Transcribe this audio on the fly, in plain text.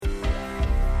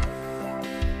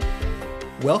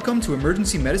Welcome to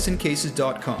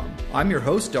EmergencyMedicineCases.com. I'm your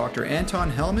host, Dr.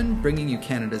 Anton Hellman, bringing you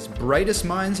Canada's brightest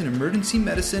minds in emergency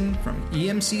medicine from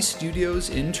EMC Studios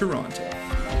in Toronto.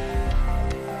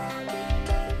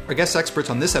 Our guest experts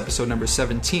on this episode, number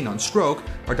 17 on stroke,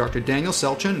 are Dr. Daniel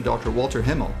Selchen and Dr. Walter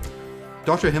Himmel.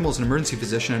 Dr. Himmel is an emergency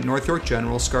physician at North York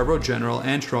General, Scarborough General,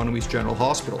 and Toronto East General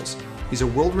Hospitals. He's a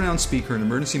world-renowned speaker in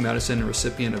emergency medicine and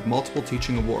recipient of multiple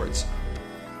teaching awards.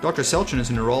 Dr. Selchen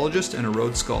is a neurologist and a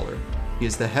Rhodes Scholar. He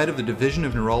is the head of the Division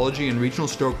of Neurology and Regional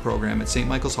Stroke Program at St.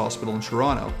 Michael's Hospital in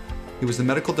Toronto. He was the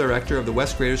medical director of the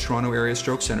West Greater Toronto Area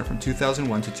Stroke Centre from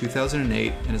 2001 to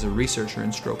 2008 and is a researcher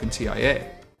in stroke and TIA.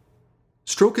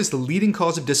 Stroke is the leading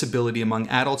cause of disability among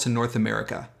adults in North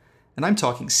America, and I'm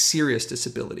talking serious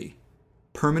disability.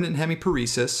 Permanent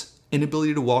hemiparesis,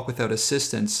 inability to walk without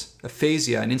assistance,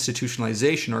 aphasia, and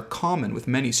institutionalization are common with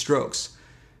many strokes.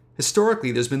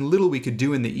 Historically, there's been little we could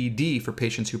do in the ED for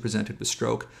patients who presented with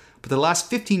stroke, but the last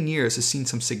 15 years has seen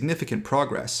some significant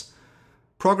progress.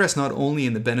 Progress not only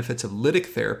in the benefits of lytic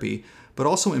therapy, but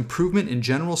also improvement in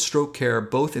general stroke care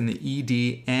both in the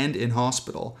ED and in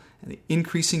hospital, and the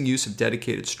increasing use of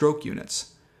dedicated stroke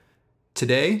units.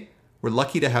 Today, we're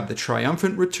lucky to have the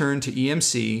triumphant return to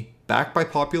EMC, backed by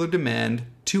popular demand,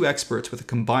 two experts with a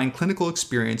combined clinical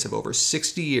experience of over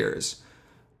 60 years.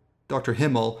 Dr.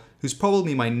 Himmel, who's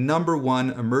probably my number one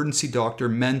emergency doctor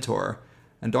mentor,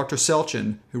 and Dr.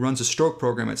 Selchen, who runs a stroke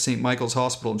program at St. Michael's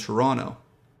Hospital in Toronto.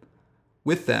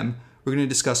 With them, we're going to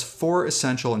discuss four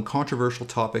essential and controversial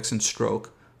topics in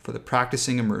stroke for the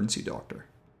practicing emergency doctor.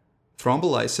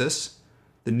 Thrombolysis,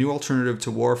 the new alternative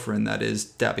to warfarin, that is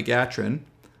dabigatran,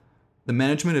 the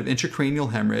management of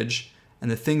intracranial hemorrhage, and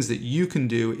the things that you can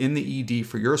do in the ED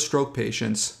for your stroke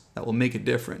patients that will make a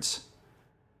difference.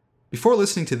 Before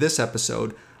listening to this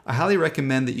episode, I highly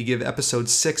recommend that you give episode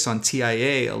 6 on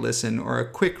TIA a listen, or a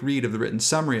quick read of the written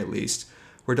summary at least,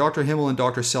 where Dr. Himmel and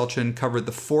Dr. Selchen covered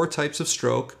the 4 types of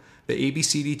stroke, the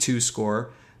ABCD2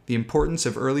 score, the importance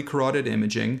of early carotid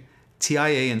imaging,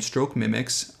 TIA and stroke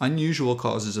mimics, unusual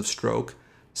causes of stroke,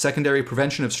 secondary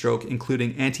prevention of stroke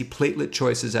including antiplatelet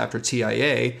choices after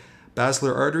TIA,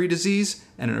 basilar artery disease,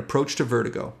 and an approach to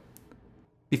vertigo.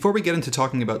 Before we get into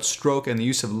talking about stroke and the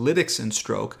use of lytics in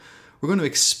stroke, we're going to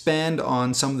expand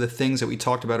on some of the things that we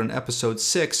talked about in episode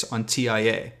 6 on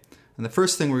TIA. And the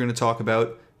first thing we're going to talk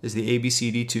about is the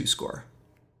ABCD2 score.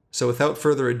 So without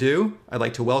further ado, I'd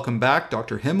like to welcome back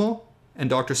Dr. Himmel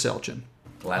and Dr. Selchen.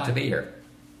 Glad to be here.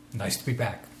 Nice to be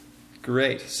back.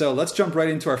 Great. So let's jump right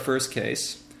into our first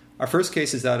case. Our first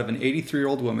case is that of an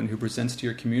 83-year-old woman who presents to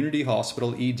your community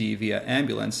hospital ED via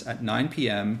ambulance at 9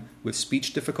 p.m. with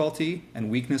speech difficulty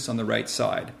and weakness on the right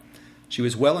side. She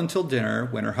was well until dinner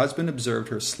when her husband observed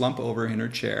her slump over in her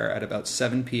chair at about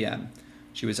 7 p.m.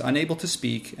 She was unable to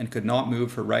speak and could not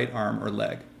move her right arm or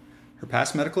leg. Her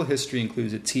past medical history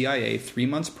includes a TIA 3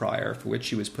 months prior, for which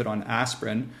she was put on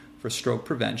aspirin for stroke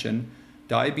prevention,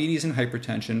 diabetes and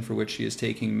hypertension, for which she is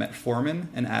taking metformin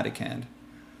and Atacand.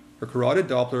 Her carotid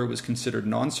Doppler was considered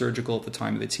non-surgical at the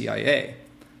time of the TIA.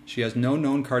 She has no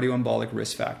known cardioembolic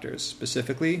risk factors,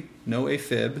 specifically no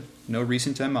AFib, no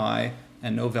recent MI,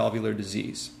 and no valvular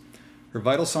disease. Her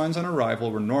vital signs on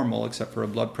arrival were normal except for a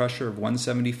blood pressure of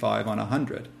 175 on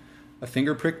 100. A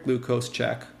finger prick glucose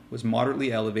check was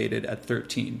moderately elevated at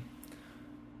 13.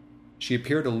 She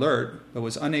appeared alert but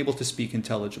was unable to speak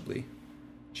intelligibly.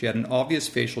 She had an obvious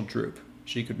facial droop.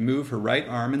 She could move her right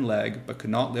arm and leg but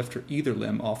could not lift her either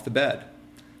limb off the bed.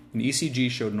 An ECG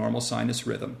showed normal sinus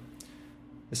rhythm.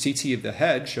 A CT of the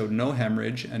head showed no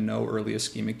hemorrhage and no early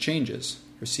ischemic changes.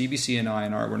 Her CBC and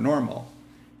INR were normal.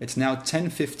 It's now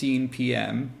 10:15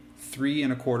 p.m.,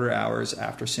 3¼ hours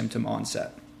after symptom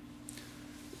onset.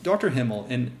 Dr. Himmel,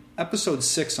 in episode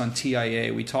 6 on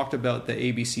TIA, we talked about the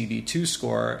ABCD2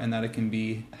 score and that it can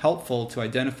be helpful to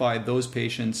identify those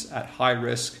patients at high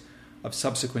risk of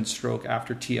subsequent stroke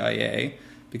after TIA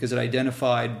because it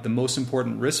identified the most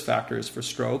important risk factors for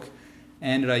stroke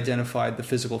and it identified the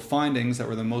physical findings that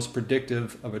were the most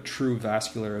predictive of a true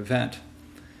vascular event.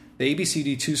 The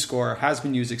ABCD2 score has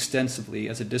been used extensively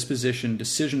as a disposition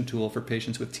decision tool for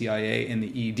patients with TIA in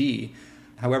the ED.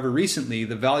 However, recently,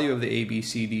 the value of the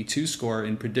ABCD2 score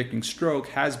in predicting stroke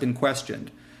has been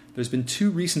questioned. There's been 2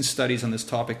 recent studies on this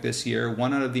topic this year,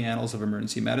 one out of the Annals of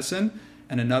Emergency Medicine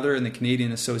and another in the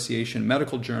Canadian Association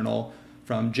Medical Journal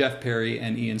from Jeff Perry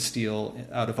and Ian Steele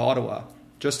out of Ottawa,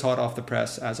 just hot off the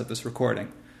press as of this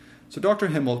recording. So Dr.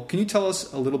 Himmel, can you tell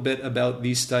us a little bit about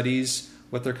these studies,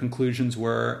 what their conclusions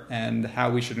were, and how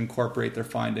we should incorporate their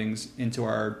findings into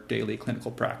our daily clinical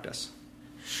practice?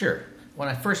 Sure. When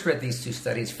I first read these 2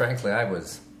 studies, frankly, I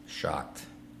was shocked.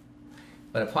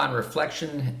 But upon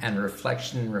reflection,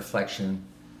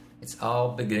 it's all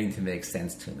beginning to make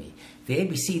sense to me. The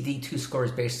ABCD2 score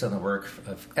is based on the work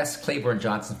of S. Claiborne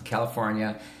Johnson from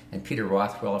California and Peter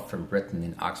Rothwell from Britain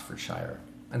in Oxfordshire.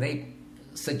 And they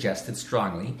suggested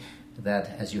strongly that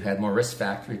as you had more risk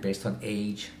factors based on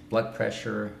age, blood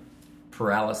pressure,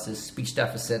 paralysis, speech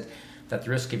deficit, that the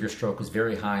risk of your stroke was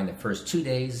very high in the first 2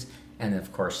 days and,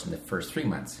 of course, in the first 3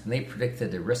 months. And they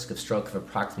predicted a risk of stroke of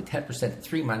approximately 10% in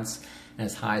 3 months and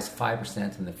as high as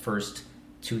 5% in the first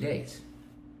 2 days.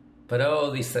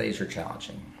 But these studies are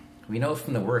challenging. We know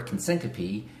from the work in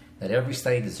syncope that every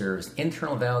study deserves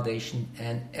internal validation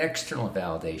and external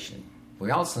validation.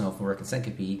 We also know from work in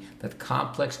syncope that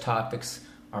complex topics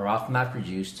are often not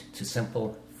reduced to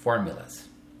simple formulas.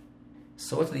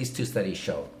 So what do these two studies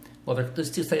show? Well, those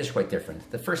two studies are quite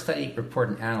different. The first study,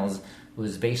 reported in Annals,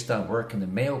 was based on work in the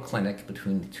Mayo Clinic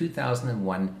between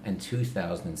 2001 and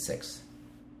 2006.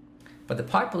 But the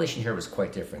population here was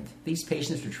quite different. These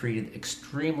patients were treated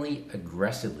extremely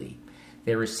aggressively.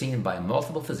 They were seen by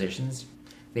multiple physicians.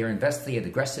 They were investigated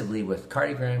aggressively with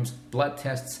cardiograms, blood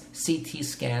tests, CT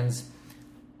scans,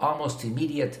 almost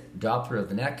immediate Doppler of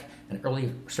the neck, and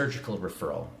early surgical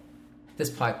referral. This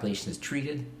population is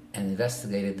treated and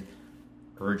investigated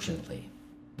urgently.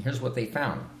 Here's what they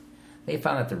found. They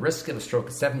found that the risk of a stroke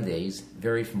at 7 days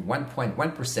varied from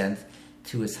 1.1%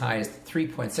 to as high as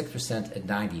 3.6% at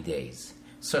 90 days.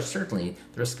 So certainly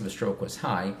the risk of a stroke was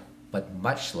high, but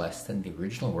much less than the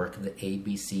original work of the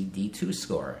ABCD2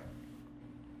 score.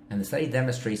 And the study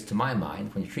demonstrates, to my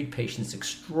mind, when you treat patients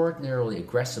extraordinarily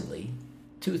aggressively,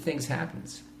 two things happen.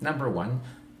 Number one,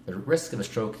 the risk of a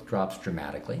stroke drops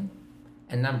dramatically.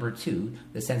 And number two,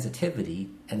 the sensitivity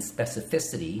and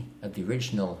specificity of the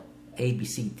original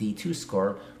ABCD2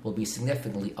 score will be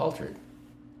significantly altered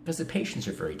because the patients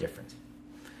are very different.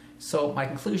 So my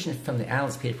conclusion from the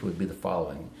Annals paper would be the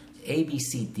following. The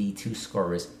ABCD2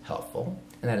 score is helpful,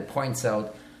 and that it points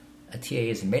out a TA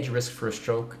is a major risk for a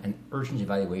stroke and urgent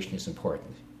evaluation is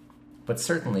important. But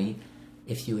certainly,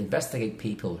 if you investigate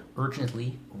people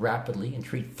urgently, rapidly, and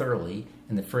treat thoroughly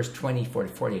in the first 24 to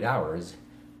 48 hours,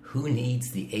 who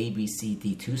needs the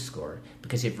ABCD2 score?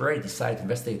 Because you've already decided to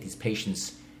investigate these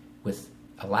patients with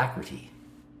alacrity.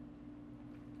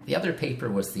 The other paper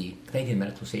was the Canadian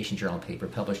Medical Association Journal paper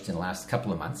published in the last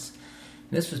couple of months.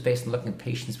 And this was based on looking at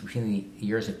patients between the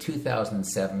years of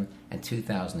 2007 and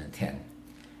 2010.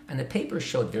 And the paper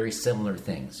showed very similar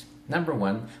things. Number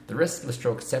one, the risk of a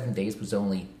stroke at 7 days was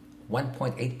only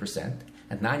 1.8%,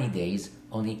 at 90 days,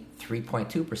 only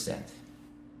 3.2%.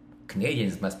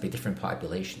 Canadians must be a different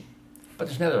population. But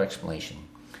there's another explanation.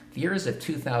 The years of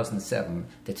 2007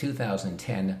 to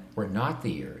 2010 were not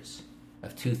the years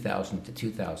of 2000 to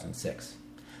 2006.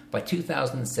 By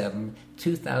 2007,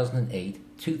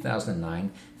 2008,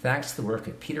 2009, thanks to the work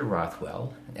of Peter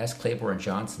Rothwell and S. Claiborne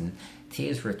Johnson,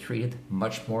 TAs were treated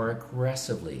much more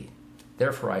aggressively.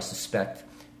 Therefore, I suspect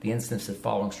the incidence of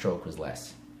following stroke was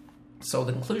less. So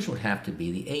the conclusion would have to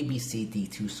be the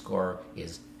ABCD2 score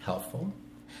is helpful.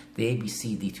 The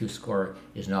ABCD2 score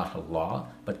is not a law,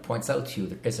 but points out to you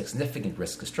there is a significant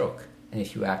risk of stroke. And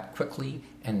if you act quickly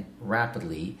and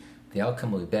rapidly, the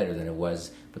outcome will be better than it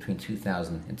was between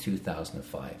 2000 and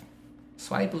 2005.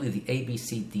 So I believe the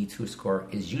ABCD2 score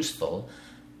is useful,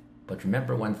 but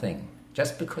remember one thing.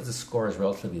 Just because the score is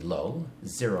relatively low,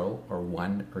 0 or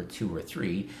 1 or 2 or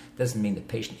 3, doesn't mean the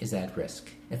patient is at risk.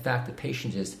 In fact, the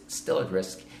patient is still at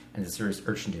risk and deserves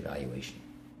urgent evaluation.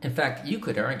 In fact, you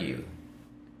could argue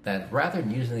that rather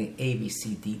than using the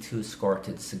ABCD2 score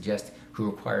to suggest who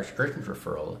requires urgent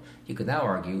referral, you could now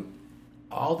argue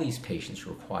all these patients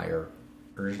require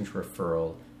urgent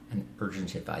referral and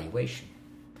urgent evaluation.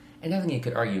 Another thing you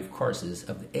could argue, of course, is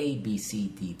of the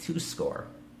ABCD2 score,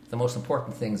 the most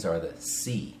important things are the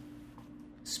C: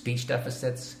 speech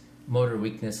deficits, motor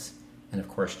weakness, and of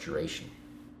course duration.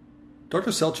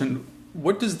 Dr. Selchen,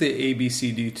 what does the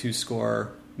ABCD2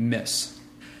 score miss?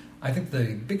 I think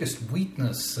the biggest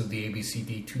weakness of the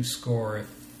ABCD2 score,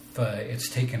 if it's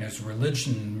taken as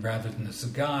religion rather than as a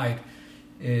guide,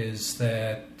 is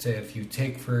that if you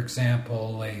take, for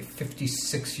example, a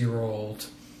 56-year-old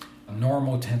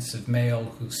normotensive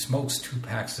male who smokes 2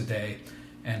 packs a day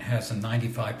and has a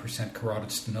 95% carotid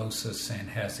stenosis and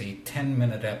has a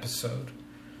 10-minute episode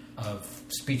of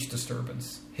speech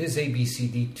disturbance, his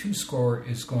ABCD2 score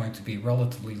is going to be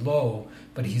relatively low,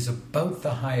 but he's about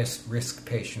the highest risk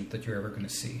patient that you're ever going to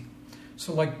see.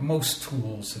 So like most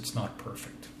tools, it's not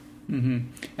perfect. Mm-hmm.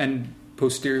 And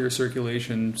posterior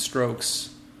circulation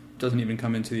strokes doesn't even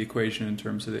come into the equation in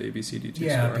terms of the ABCD2 score.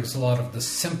 Yeah, because a lot of the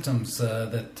symptoms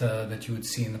that you would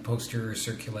see in the posterior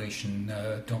circulation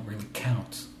don't really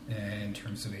count. in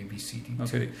terms of ABCD2.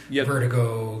 Okay. Yet,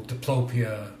 vertigo,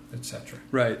 diplopia, etc.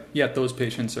 Right. Yet those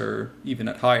patients are even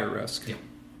at higher risk. Yeah.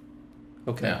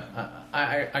 Okay. Yeah,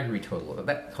 I agree totally.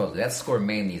 That score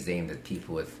mainly is aimed at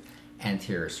people with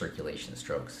anterior circulation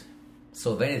strokes.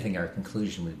 So if anything, our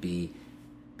conclusion would be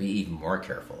even more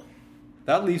careful.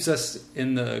 That leaves us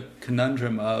in the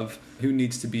conundrum of who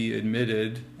needs to be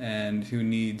admitted and who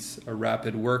needs a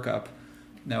rapid workup.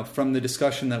 Now, from the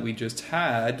discussion that we just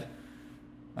had,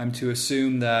 I'm to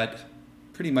assume that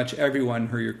pretty much everyone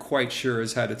who you're quite sure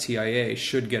has had a TIA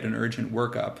should get an urgent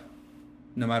workup,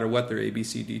 no matter what their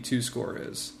ABCD2 score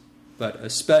is, but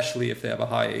especially if they have a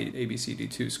high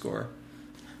ABCD2 score.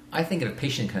 I think if a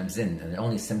patient comes in and the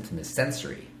only symptom is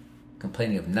sensory,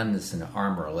 complaining of numbness in an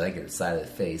arm or a leg or the side of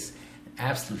the face, and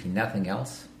absolutely nothing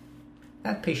else,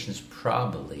 that patient is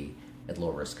probably at low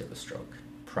risk of a stroke.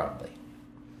 Probably.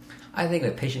 I think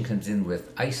if a patient comes in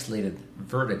with isolated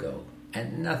vertigo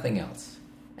and nothing else,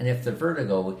 and if the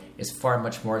vertigo is far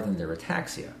much more than their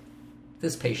ataxia,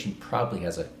 this patient probably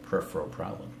has a peripheral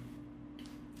problem.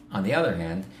 On the other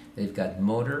hand, they've got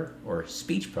motor or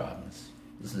speech problems.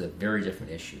 This is a very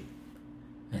different issue.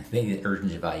 And they need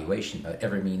urgent evaluation by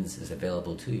whatever means is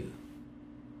available to you.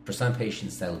 For some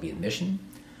patients, that'll be admission.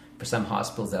 For some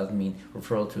hospitals, that'll mean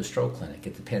referral to a stroke clinic.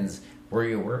 It depends where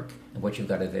you work and what you've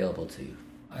got available to you.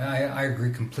 I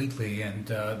agree completely, and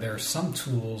there are some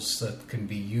tools that can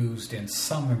be used in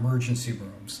some emergency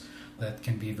rooms that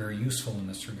can be very useful in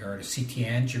this regard. A CT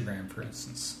angiogram, for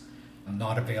instance,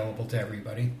 not available to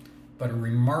everybody, but a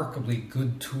remarkably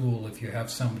good tool if you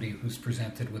have somebody who's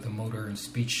presented with a motor and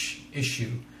speech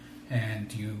issue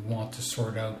and you want to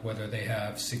sort out whether they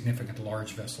have significant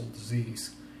large vessel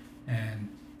disease. And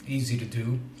easy to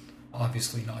do,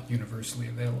 obviously not universally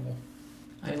available.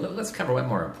 Let's cover one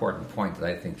more important point that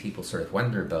I think people sort of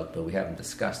wonder about, but we haven't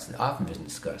discussed and often been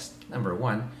discussed. Number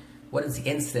one, what is the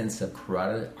incidence of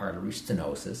carotid artery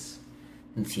stenosis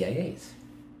in TIAs?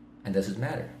 And does it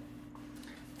matter?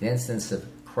 The incidence of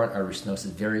carotid artery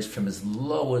stenosis varies from as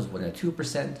low as 1 or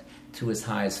 2% to as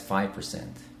high as 5%.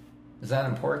 Is that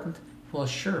important? Well,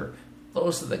 sure.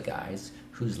 Those are the guys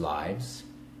whose lives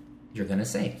you're going to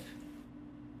save.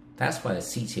 That's why the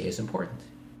CTA is important.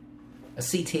 A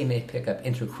CTA may pick up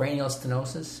intracranial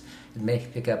stenosis. It may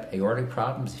pick up aortic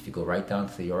problems if you go right down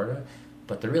to the aorta.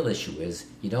 But the real issue is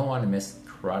you don't want to miss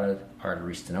carotid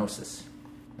artery stenosis.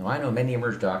 Now, I know many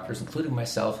emerge doctors, including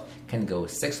myself, can go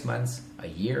 6 months, a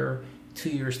year, 2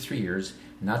 years, 3 years,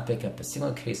 and not pick up a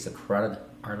single case of carotid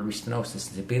artery stenosis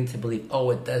and to begin to believe, oh,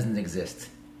 it doesn't exist.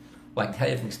 Well, I can tell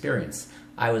you from experience,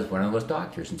 I was one of those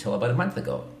doctors until about a month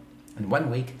ago. In 1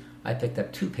 week, I picked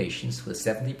up 2 patients with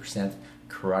 70%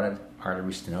 carotid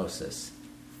artery stenosis.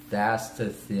 That's the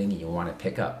thing you want to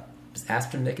pick up. Does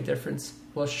aspirin make a difference?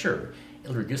 Well, sure.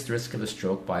 It'll reduce the risk of a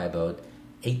stroke by about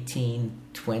 18,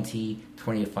 20,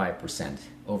 25%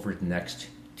 over the next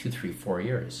 2, 3, 4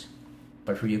 years.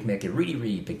 But where you can make a really,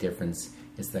 really big difference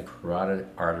is the carotid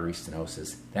artery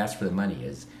stenosis. That's where the money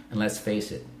is. And let's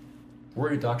face it, where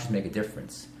do doctors make a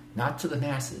difference? Not to the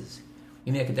masses.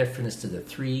 We make a difference to the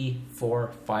 3,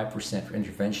 4, 5% where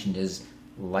intervention is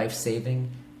life-saving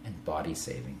and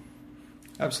body-saving.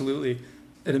 Absolutely.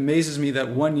 It amazes me that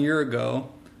 1 year ago,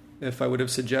 if I would have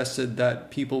suggested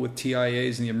that people with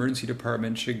TIAs in the emergency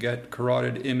department should get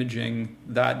carotid imaging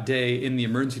that day in the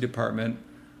emergency department,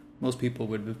 most people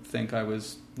would think I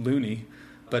was loony.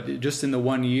 But just in the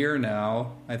 1 year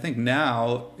now, I think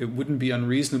now it wouldn't be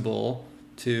unreasonable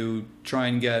to try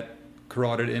and get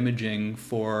carotid imaging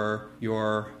for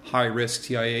your high-risk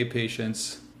TIA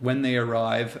patients when they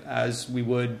arrive, as we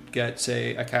would get,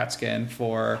 say, a CAT scan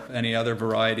for any other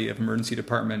variety of emergency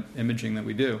department imaging that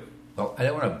we do. Well, I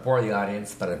don't want to bore the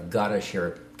audience, but I've got to share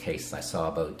a case I saw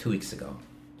about 2 weeks ago.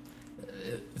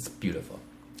 It's beautiful.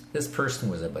 This person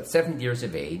was about 70 years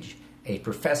of age, a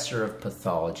professor of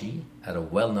pathology at a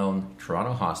well-known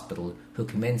Toronto hospital who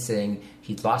came in saying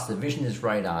he'd lost the vision in his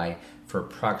right eye for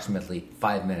approximately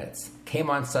 5 minutes, came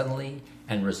on suddenly,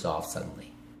 and resolved suddenly.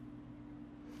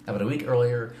 About a week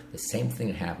earlier, the same thing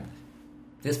had happened.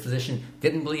 This physician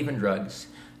didn't believe in drugs,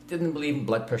 didn't believe in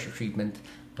blood pressure treatment,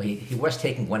 but he was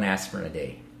taking 1 aspirin a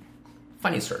day.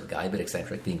 Funny sort of guy, a bit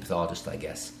eccentric, being a pathologist, I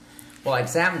guess. Well, I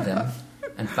examined him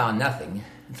and found nothing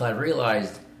until I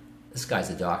realized this guy's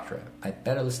a doctor. I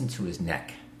better listen to his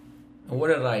neck. And what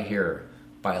did I hear?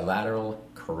 Bilateral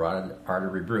carotid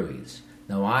artery bruits.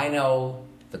 Now, I know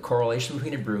the correlation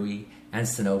between a bruit and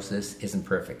stenosis isn't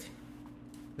perfect.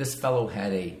 This fellow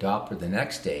had a Doppler the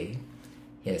next day.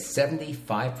 He had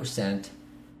 75%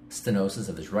 stenosis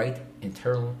of his right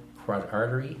internal carotid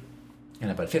artery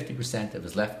and about 50% of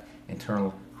his left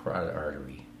internal carotid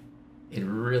artery. It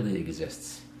really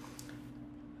exists.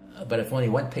 But if only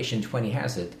one patient in 20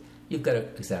 has it, you've got to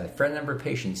examine a fair number of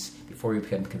patients before you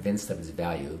become convinced of its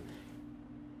value,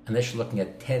 unless you're looking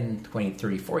at 10, 20,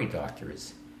 30, 40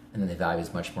 doctors, and then the value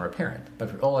is much more apparent. But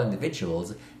for all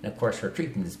individuals, and of course our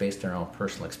treatment is based on our own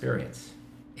personal experience,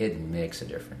 it makes a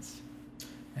difference.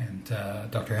 And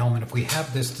Dr. Hellman, if we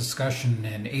have this discussion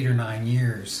in 8 or 9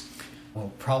 years,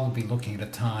 we'll probably be looking at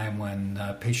a time when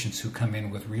patients who come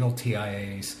in with real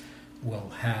TIAs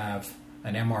will have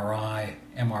an MRI,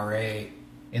 MRA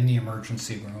in the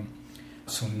emergency room.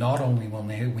 So not only will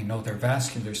we know their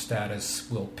vascular status,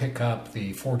 we'll pick up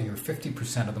the 40 or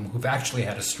 50% of them who've actually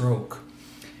had a stroke.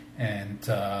 And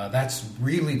that's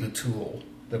really the tool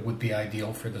that would be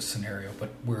ideal for this scenario, but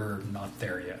we're not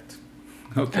there yet.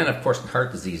 Okay. And of course,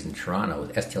 heart disease in Toronto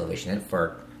with ST elevation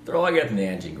infarct, they're all getting the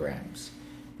angiograms.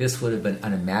 This would have been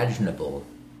unimaginable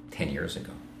 10 years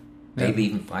ago, maybe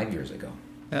even 5 years ago.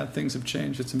 Yeah, things have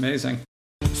changed. It's amazing.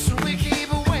 So we keep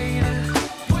waiting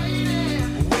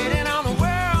on the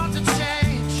world to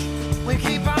change. We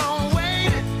keep on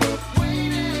waiting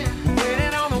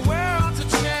on the world to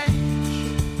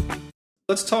change.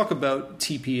 Let's talk about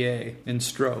TPA in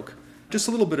stroke. Just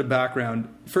a little bit of background.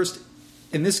 First,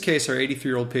 in this case, our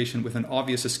 83-year-old patient with an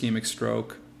obvious ischemic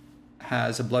stroke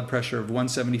has a blood pressure of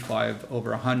 175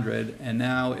 over 100, and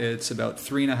now it's about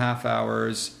 3.5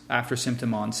 hours after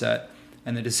symptom onset,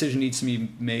 and the decision needs to be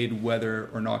made whether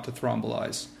or not to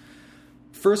thrombolyze.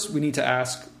 First, we need to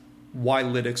ask, why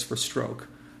lytics for stroke?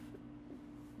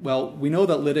 Well, we know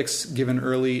that lytics given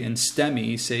early in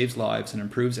STEMI saves lives and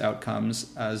improves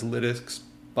outcomes, as lytics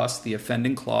bust the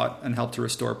offending clot and help to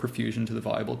restore perfusion to the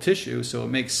viable tissue, so it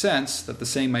makes sense that the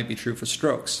same might be true for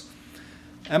strokes.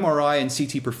 MRI and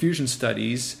CT perfusion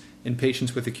studies in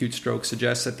patients with acute stroke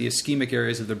suggest that the ischemic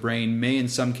areas of the brain may in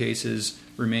some cases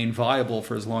remain viable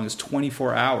for as long as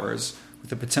 24 hours, with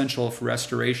the potential for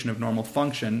restoration of normal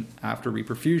function after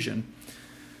reperfusion.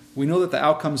 We know that the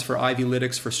outcomes for IV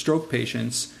lytics for stroke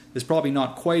patients is probably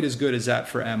not quite as good as that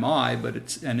for MI, but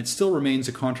it still remains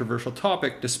a controversial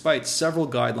topic despite several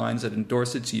guidelines that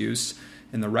endorse its use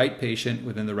in the right patient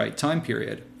within the right time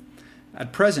period.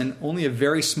 At present, only a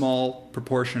very small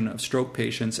proportion of stroke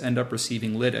patients end up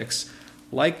receiving lytics,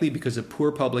 likely because of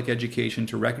poor public education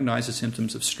to recognize the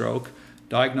symptoms of stroke,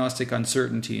 diagnostic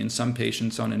uncertainty in some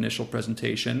patients on initial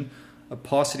presentation, a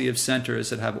paucity of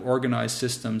centers that have organized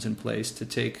systems in place to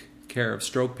take care of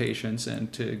stroke patients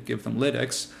and to give them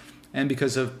lytics, and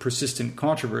because of persistent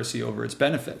controversy over its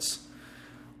benefits.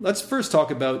 Let's first talk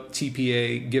about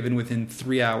TPA given within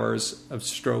 3 hours of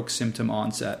stroke symptom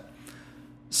onset.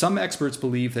 Some experts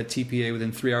believe that TPA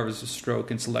within 3 hours of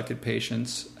stroke in selected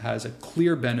patients has a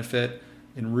clear benefit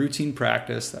in routine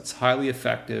practice that's highly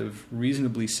effective,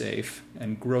 reasonably safe,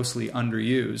 and grossly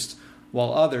underused,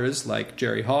 while others, like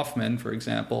Jerry Hoffman, for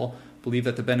example, believe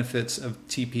that the benefits of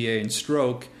TPA in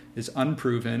stroke is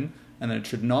unproven and that it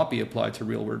should not be applied to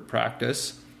real-world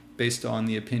practice based on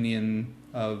the opinion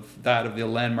of the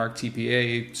landmark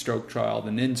TPA stroke trial,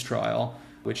 the NINS trial,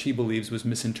 which he believes was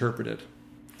misinterpreted.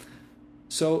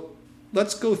 So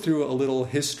let's go through a little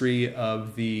history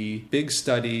of the big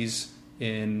studies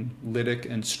in lytic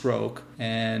and stroke,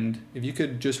 and if you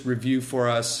could just review for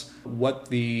us what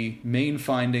the main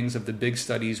findings of the big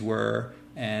studies were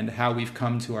and how we've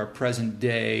come to our present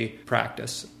day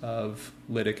practice of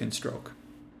lytic and stroke.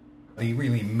 The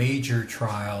really major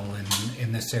trial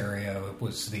in this area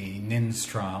was the NINS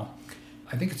trial.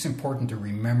 I think it's important to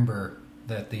remember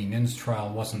that the NINS trial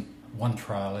wasn't one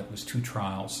trial, it was 2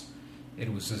 trials.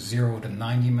 It was a 0 to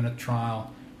 90 minute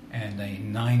trial and a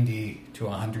 90 to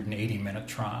 180 minute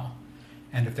trial.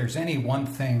 And if there's any one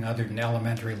thing other than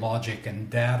elementary logic and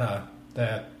data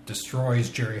that destroys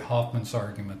Jerry Hoffman's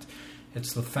argument,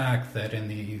 it's the fact that in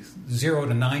the 0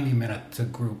 to 90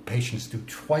 minute group, patients do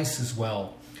twice as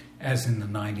well as in the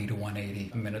 90 to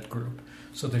 180 minute group.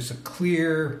 So there's a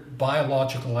clear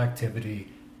biological activity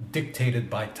dictated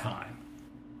by time.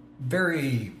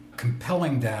 Very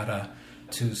compelling data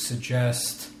to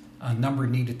suggest a number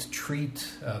needed to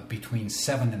treat between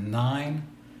 7 and 9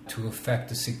 to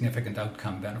affect a significant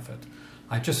outcome benefit.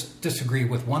 I just disagree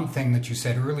with one thing that you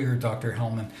said earlier, Dr.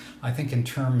 Hellman. I think in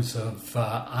terms of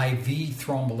IV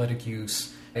thrombolytic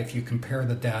use, if you compare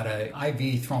the data,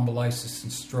 IV thrombolysis in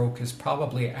stroke is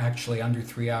probably actually under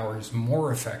 3 hours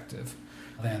more effective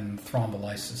than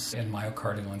thrombolysis in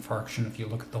myocardial infarction if you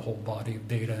look at the whole body of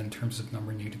data in terms of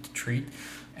number needed to treat.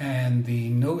 And the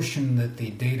notion that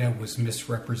the data was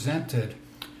misrepresented,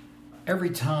 every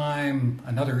time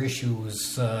another issue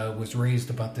was raised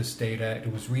about this data,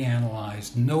 it was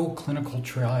reanalyzed. No clinical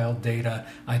trial data,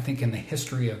 I think, in the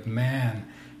history of man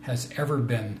has ever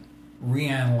been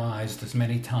reanalyzed as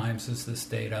many times as this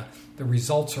data, the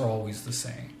results are always the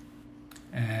same.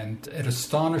 And it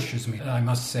astonishes me, I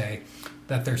must say,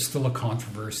 that there's still a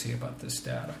controversy about this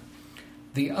data.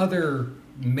 The other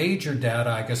major data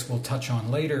I guess we'll touch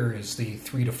on later is the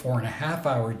 3 to 4.5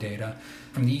 hour data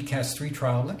from the ECAS-3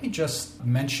 trial. Let me just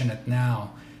mention it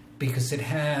now because it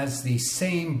has the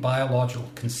same biological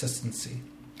consistency.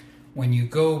 When you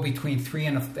go between 3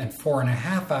 and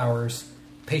 4.5 hours,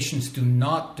 patients do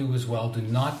not do as well, do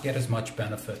not get as much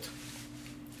benefit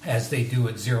as they do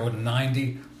at 0 to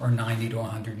 90 or 90 to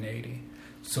 180.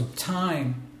 So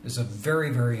time is a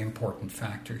very, very important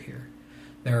factor here.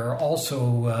 There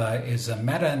also is a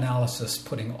meta-analysis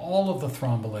putting all of the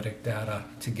thrombolytic data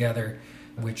together,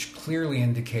 which clearly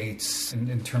indicates,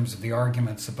 in terms of the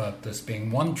arguments about this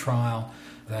being one trial,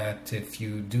 that if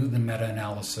you do the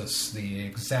meta-analysis, the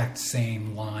exact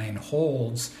same line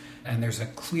holds, and there's a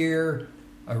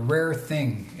rare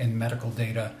thing in medical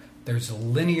data, there's a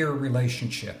linear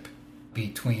relationship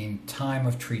between time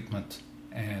of treatment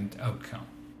and outcome,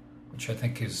 which I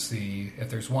think is if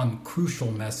there's one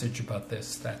crucial message about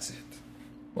this, that's it.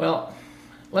 Well,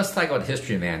 let's talk about the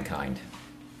history of mankind.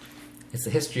 It's the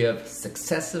history of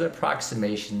successive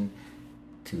approximation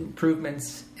to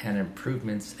improvements and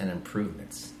improvements and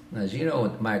improvements. Now, as you know,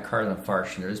 with myocardial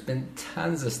infarction, there's been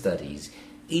tons of studies,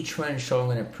 each one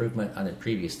showing an improvement on the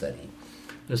previous study.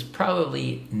 There's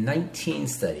probably 19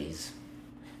 studies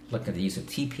looking at the use of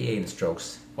TPA in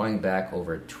strokes going back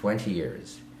over 20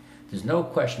 years. There's no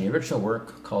question the original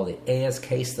work called the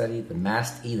ASK study, the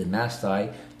MAST-E, the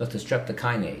MAST-I, looked at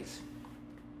streptokinase.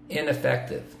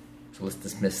 Ineffective, so let's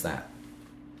dismiss that.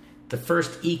 The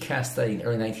first ECAS study in the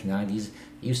early 1990s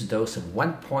used a dose of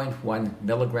 1.1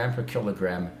 milligram per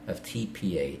kilogram of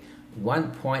TPA,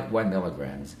 1.1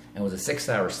 milligrams, and was a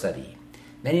 6-hour study.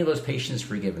 Many of those patients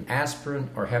were given aspirin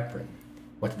or heparin.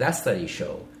 What did that study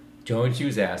show? Don't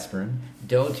use aspirin,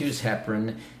 don't use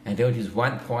heparin, and don't use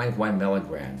 1.1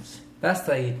 milligrams. That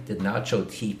study did not show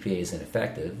TPA is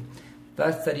ineffective.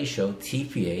 That study showed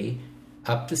TPA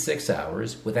up to 6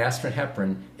 hours with aspirin and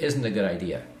heparin isn't a good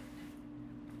idea.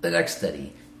 The next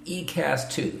study,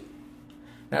 ECAS-2.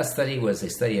 That study was a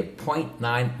study of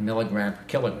 0.9 milligram per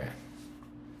kilogram,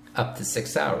 up to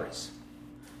 6 hours.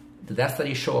 Did that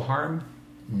study show harm?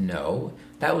 No.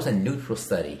 That was a neutral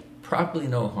study. Probably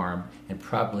no harm and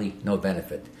probably no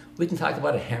benefit. We can talk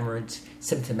about a hemorrhage,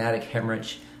 symptomatic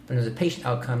hemorrhage, but as a patient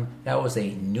outcome, that was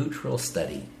a neutral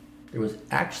study. There was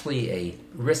actually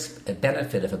a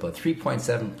benefit of about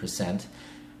 3.7%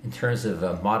 in terms of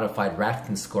a modified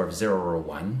Ratkin score of 0 or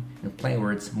 1. In plain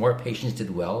words, more patients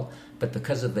did well, but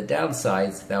because of the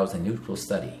downsides, that was a neutral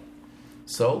study.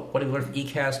 So, what do we learn from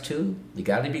ECAS-2? You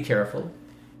got to be careful.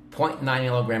 0.9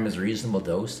 milligram is a reasonable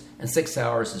dose, and 6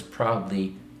 hours is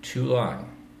probably too long.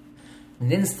 The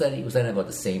NIN study was done about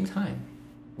the same time.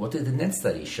 What did the NIN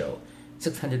study show?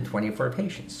 624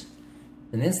 patients.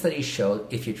 The NIN study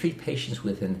showed if you treat patients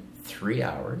within 3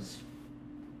 hours,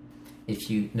 if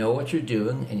you know what you're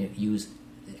doing and you use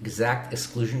exact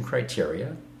exclusion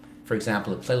criteria, for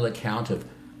example, a platelet count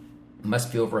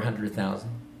must be over 100,000,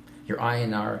 your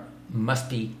INR must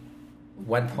be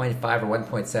 1.5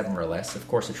 or 1.7 or less. Of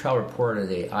course, the trial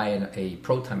reported a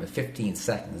pro time of 15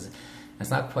 seconds. I'm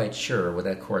not quite sure what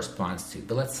that corresponds to,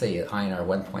 but let's say an INR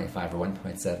 1.5 or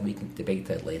 1.7. We can debate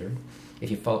that later. If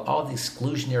you follow all the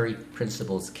exclusionary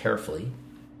principles carefully,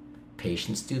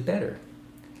 patients do better.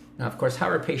 Now, of course, how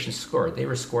are patients scored? They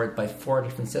were scored by 4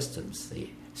 different systems. The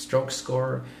stroke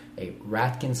score, a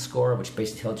Ratkin score, which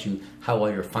basically tells you how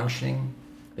well you're functioning.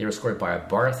 They were scored by a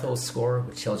Barthel score,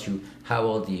 which tells you how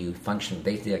well do you function with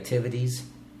day-to-day activities,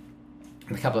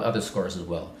 and a couple of other scores as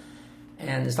well.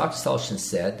 And as Dr. Selchen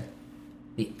said,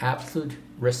 the absolute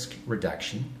risk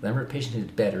reduction, the number of patients who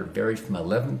did better, varied from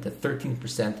 11 to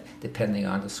 13% depending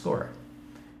on the score.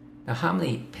 Now, how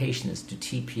many patients do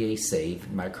TPA save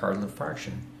in myocardial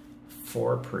infarction?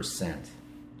 4%.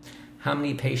 How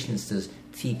many patients does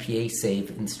TPA save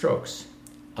in strokes?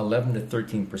 11 to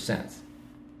 13%.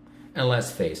 And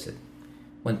let's face it,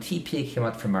 when TPA came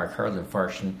out from myocardial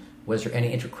infarction, was there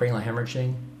any intracranial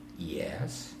hemorrhaging?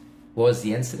 Yes. What was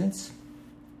the incidence?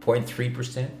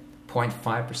 0.3%,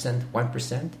 0.5%,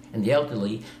 1%. And the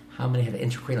elderly, how many have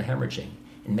intracranial hemorrhaging?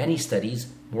 In many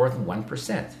studies, more than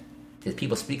 1%. Did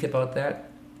people speak about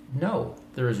that? No.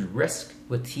 There is risk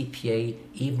with TPA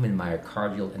even in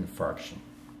myocardial infarction.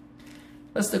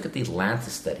 Let's look at the Atlanta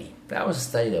study. That was a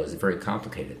study that was very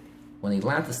complicated. When the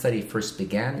Atlanta study first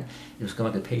began, it was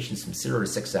going to patients from 0 to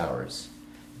 6 hours.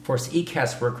 Of course,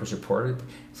 ECAS work was reported,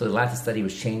 so the Atlanta study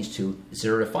was changed to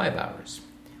 0 to 5 hours.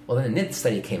 Well, then the NIT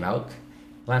study came out,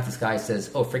 Atlantis guy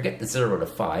says, oh, forget the 0 to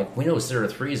 5. We know 0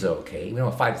 to 3 is okay. We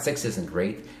know 5 to 6 isn't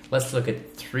great. Let's look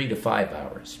at 3 to 5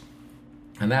 hours.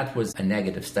 And that was a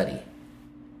negative study.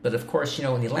 But of course, in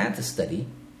the Atlantis study,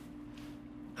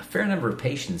 a fair number of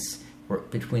patients were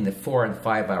between the 4 and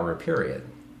 5 hour period.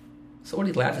 So what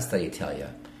did the Atlantis study tell you?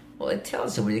 Well, it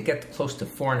tells you when you get close to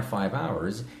 4 and 5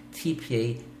 hours,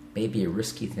 TPA may be a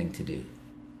risky thing to do.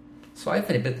 So I've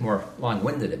been a bit more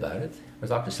long-winded about it. As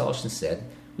Dr. Selchen said,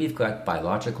 we've got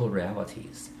biological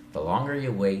realities. The longer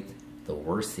you wait, the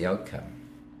worse the outcome.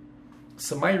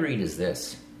 So my read is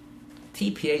this.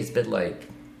 TPA is a bit like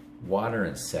water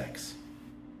and sex.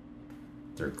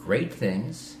 They're great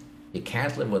things. You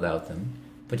can't live without them,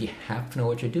 but you have to know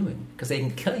what you're doing because they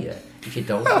can kill you if you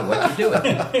don't know what you're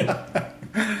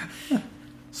doing.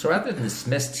 So rather than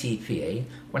dismiss TPA,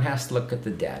 one has to look at the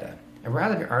data. And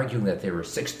rather than arguing that there were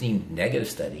 16 negative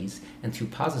studies and 2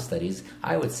 positive studies,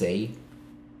 I would say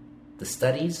the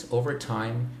studies over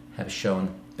time have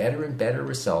shown better and better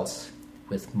results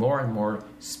with more and more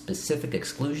specific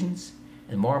exclusions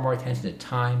and more attention to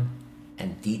time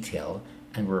and detail,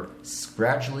 and we're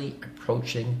gradually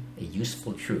approaching a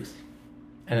useful truth.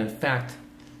 And in fact,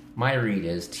 my read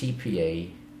is TPA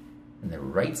in the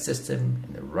right system,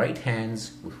 in the right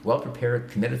hands, with well-prepared,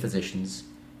 committed physicians,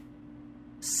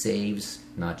 saves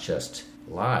not just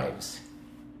lives,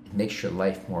 it makes your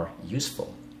life more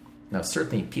useful. Now,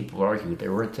 certainly people argue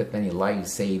there weren't that many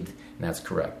lives saved, and that's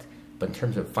correct. But in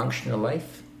terms of functional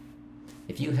life,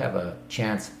 if you have a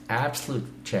chance, absolute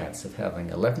chance of having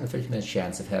 11 to 15 minutes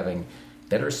chance of having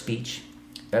better speech,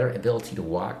 better ability to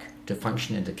walk, to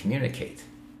function, and to communicate,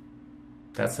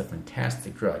 that's a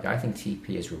fantastic drug. I think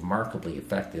TPA is remarkably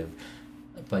effective,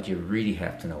 but you really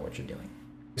have to know what you're doing.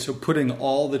 So putting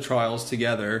all the trials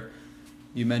together,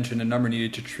 you mentioned a number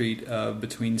needed to treat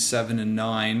between 7 and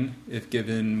 9 if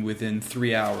given within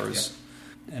 3 hours.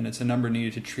 Yep. And it's a number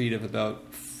needed to treat of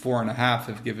about 4.5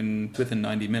 if given within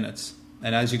 90 minutes.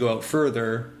 And as you go out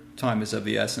further, time is of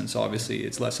the essence. Obviously,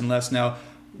 it's less and less. Now,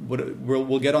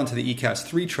 we'll get onto the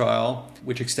ECAS-3 trial,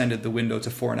 which extended the window to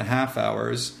 4.5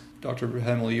 hours. Dr.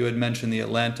 Himmel, you had mentioned the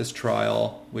Atlantis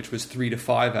trial, which was 3 to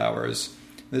 5 hours.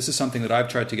 This is something that I've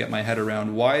tried to get my head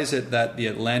around. Why is it that the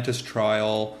Atlantis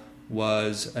trial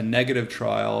was a negative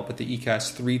trial, but the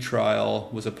ECAS-3 trial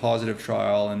was a positive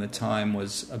trial and the time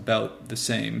was about the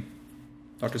same?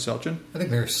 Dr. Selchen? I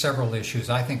think there are several issues.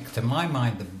 I think, to my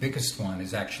mind, the biggest one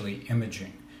is actually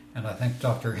imaging. And I think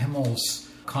Dr. Himmel's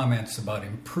comments about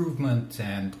improvement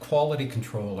and quality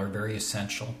control are very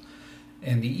essential.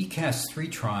 In the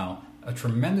ECAS-3 trial, a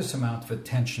tremendous amount of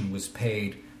attention was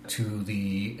paid to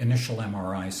the initial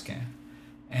MRI scan.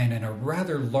 And in a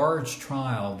rather large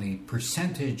trial, the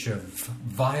percentage of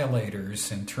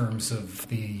violators in terms of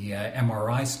the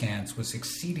MRI scans was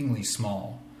exceedingly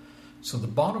small. So the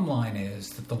bottom line is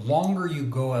that the longer you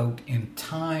go out in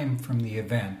time from the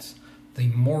event, the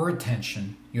more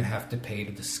attention you have to pay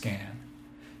to the scan.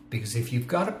 Because if you've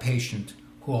got a patient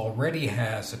who already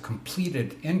has a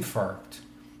completed infarct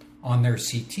on their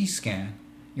CT scan,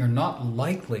 you're not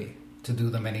likely to do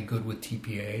them any good with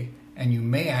TPA, and you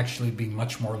may actually be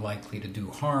much more likely to do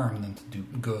harm than to do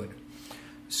good.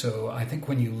 So I think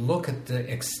when you look at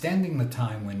extending the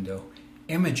time window,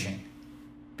 imaging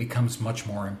becomes much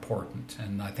more important.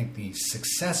 And I think the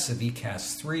success of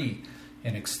ECAS-3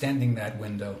 in extending that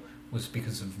window was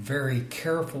because of very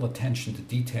careful attention to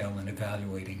detail in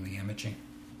evaluating the imaging.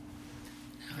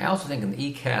 I also think in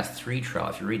the ECAS-3 trial,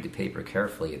 if you read the paper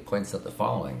carefully, it points out the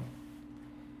following.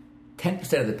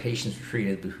 10% of the patients were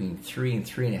treated between 3 and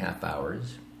 3.5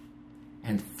 hours,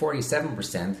 and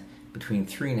 47% between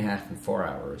 3.5 and 4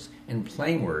 hours. In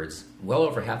plain words, well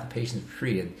over half the patients were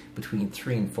treated between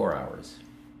 3 and 4 hours.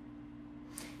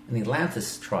 In the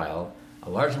Atlantis trial, a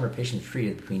large number of patients were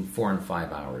treated between 4 and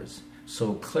 5 hours.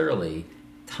 So clearly,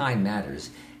 time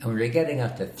matters. And when you're getting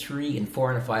up to 3 and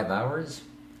 4 and 5 hours,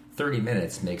 30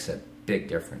 minutes makes a big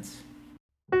difference.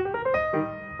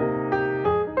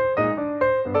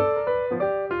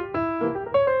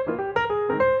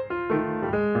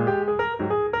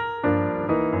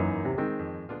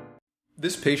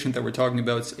 This patient that we're talking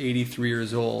about is 83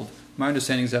 years old. My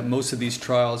understanding is that most of these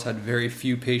trials had very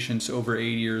few patients over 80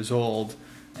 years old,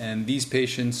 and these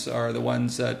patients are the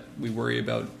ones that we worry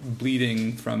about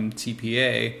bleeding from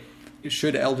TPA.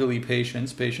 Should elderly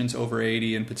patients over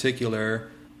 80 in particular,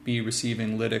 be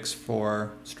receiving lytics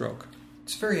for stroke?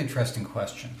 It's a very interesting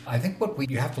question. I think what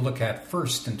you have to look at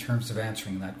first in terms of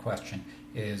answering that question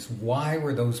is why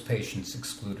were those patients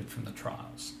excluded from the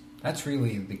trials? That's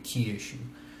really the key issue.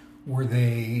 Were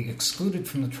they excluded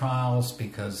from the trials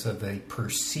because of a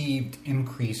perceived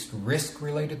increased risk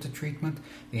related to treatment?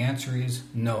 The answer is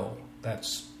no.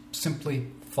 That's simply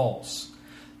false.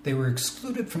 They were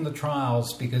excluded from the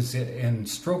trials because in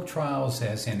stroke trials,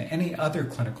 as in any other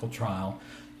clinical trial,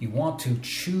 you want to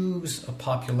choose a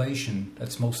population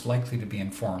that's most likely to be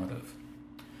informative.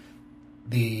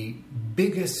 The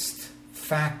biggest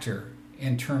factor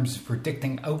in terms of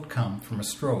predicting outcome from a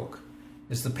stroke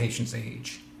is the patient's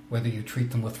age, whether you treat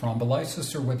them with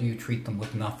thrombolysis or whether you treat them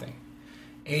with nothing.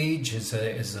 Age is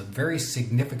a very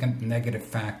significant negative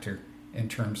factor in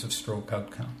terms of stroke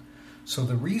outcome. So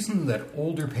the reason that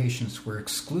older patients were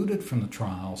excluded from the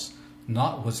trials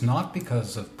was not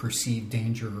because of perceived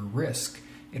danger or risk.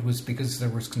 It was because there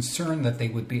was concern that they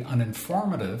would be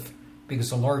uninformative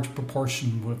because a large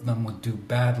proportion of them would do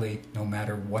badly no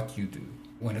matter what you do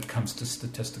when it comes to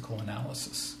statistical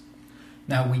analysis.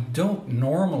 Now, we don't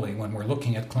normally, when we're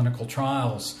looking at clinical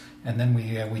trials and then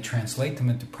we translate them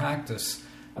into practice,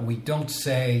 we don't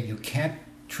say you can't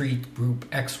treat group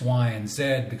X, Y, and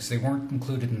Z because they weren't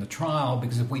included in the trial,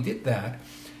 because if we did that,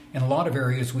 in a lot of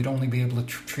areas we'd only be able to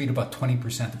treat about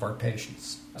 20% of our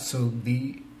patients. So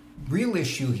the real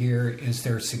issue here is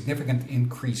there's significant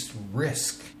increased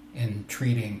risk in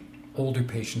treating older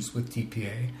patients with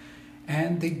TPA.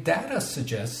 And the data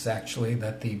suggests actually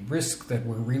that the risk that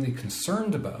we're really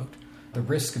concerned about, the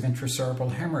risk of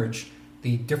intracerebral hemorrhage,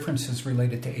 the differences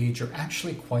related to age are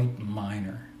actually quite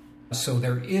minor. So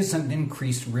there is an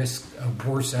increased risk of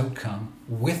worse outcome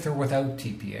with or without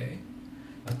TPA.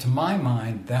 But to my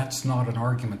mind, that's not an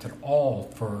argument at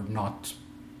all for not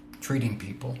treating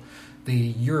people. The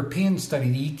European study,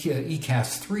 the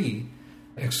ECAS-3,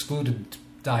 excluded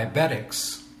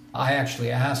diabetics. I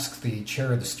actually asked the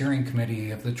chair of the steering committee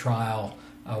of the trial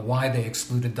why they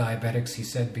excluded diabetics. He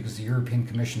said because the European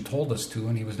Commission told us to,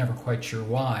 and he was never quite sure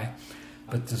why.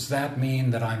 But does that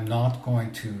mean that I'm not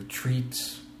going to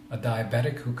treat a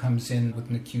diabetic who comes in with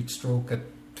an acute stroke at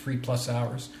 3+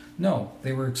 hours? No,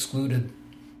 they were excluded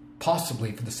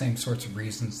possibly for the same sorts of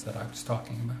reasons that I was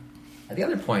talking about. The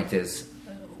other point is,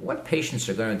 what patients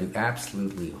are going to do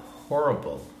absolutely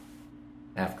horrible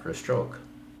after a stroke?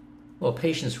 Well,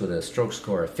 patients with a stroke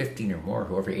score of 15 or more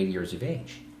who are over 80 years of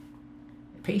age.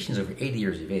 Patients over 80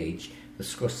 years of age with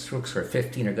stroke score of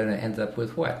 15 are going to end up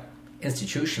with what?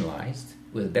 Institutionalized,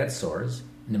 with bed sores,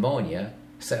 pneumonia,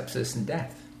 sepsis, and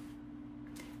death.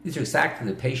 These are exactly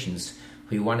the patients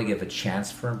who you want to give a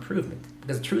chance for improvement.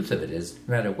 Because the truth of it is,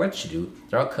 no matter what you do,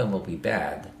 their outcome will be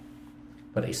bad.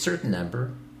 But a certain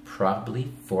number,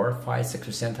 probably 4, 5,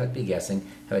 6%, I'd be guessing,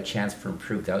 have a chance for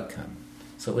improved outcome.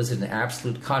 So is it an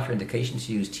absolute contraindication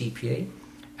to use TPA?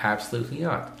 Absolutely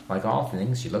not. Like all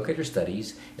things, you look at your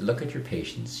studies, you look at your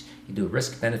patients, you do a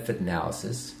risk-benefit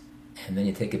analysis, and then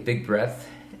you take a big breath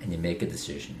and you make a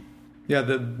decision. Yeah,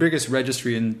 the biggest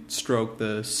registry in stroke,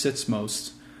 the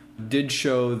SITSMOST, did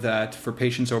show that for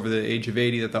patients over the age of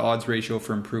 80, that the odds ratio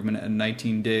for improvement at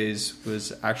 19 days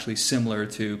was actually similar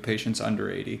to patients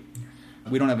under 80.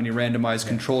 We don't have any randomized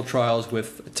control trials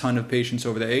with a ton of patients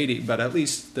over the 80, but at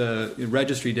least the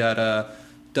registry data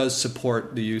does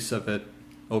support the use of it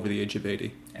over the age of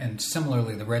 80. And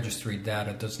similarly, the registry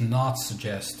data does not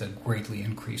suggest a greatly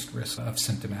increased risk of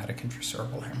symptomatic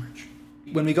intracerebral hemorrhage.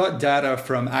 When we got data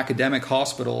from academic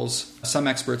hospitals, some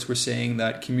experts were saying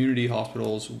that community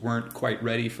hospitals weren't quite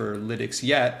ready for lytics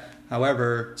yet.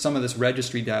 However, some of this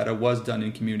registry data was done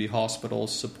in community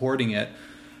hospitals supporting it,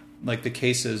 like the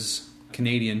cases.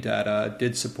 Canadian data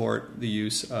did support the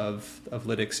use of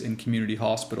lytics in community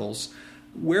hospitals.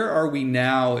 Where are we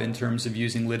now in terms of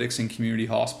using lytics in community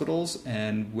hospitals,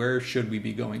 and where should we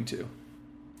be going to?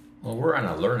 Well, we're on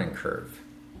a learning curve,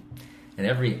 and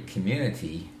every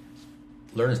community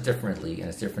learns differently and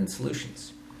has different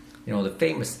solutions. You know, the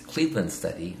famous Cleveland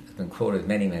study has been quoted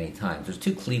many, many times. There's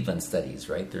 2 Cleveland studies,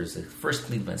 right? There's the first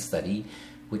Cleveland study,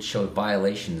 which showed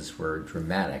violations were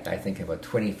dramatic. I think about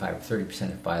 25 or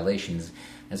 30% of violations.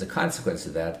 As a consequence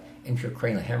of that,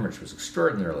 intracranial hemorrhage was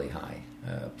extraordinarily high,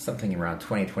 something around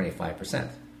 20-25%.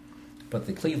 But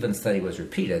the Cleveland study was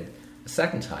repeated a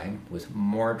second time with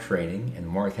more training and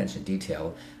more attention to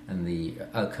detail, and the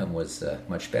outcome was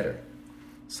much better.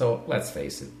 So let's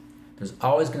face it, there's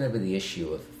always going to be the issue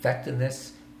of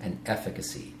effectiveness and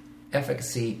efficacy.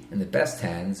 Efficacy in the best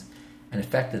hands and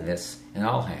effectiveness in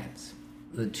all hands.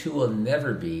 The two will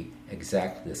never be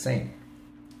exactly the same.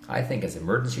 I think as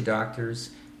emergency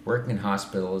doctors, working in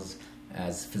hospitals,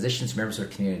 as physicians, members of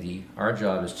our community, our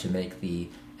job is to make the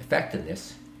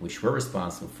effectiveness, which we're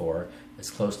responsible for, as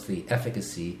close to the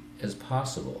efficacy as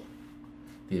possible.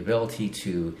 the ability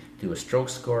to do a stroke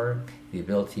score, the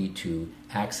ability to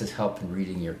access help in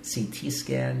reading your CT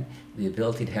scan, the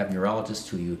ability to have neurologists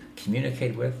who you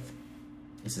communicate with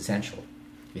is essential.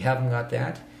 If you haven't got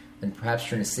that, then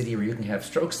perhaps you're in a city where you can have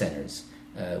stroke centers,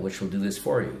 which will do this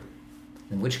for you.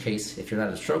 In which case, if you're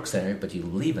not a stroke center, but you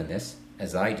believe in this,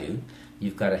 as I do,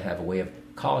 you've got to have a way of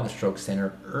calling a stroke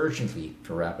center urgently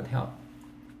for rapid help.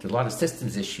 There are a lot of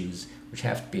systems issues which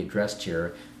have to be addressed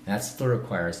here, and that still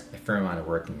requires a fair amount of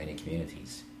work in many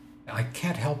communities. I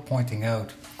can't help pointing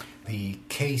out the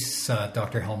case,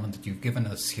 Dr. Hellman, that you've given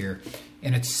us here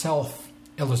in itself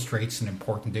illustrates an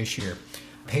important issue.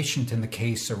 A patient in the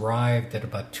case arrived at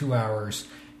about 2 hours,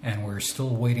 and we're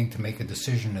still waiting to make a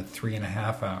decision at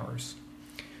 3.5 hours.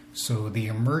 So the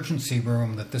emergency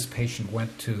room that this patient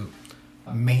went to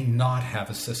may not have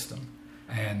a system.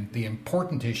 And the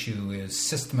important issue is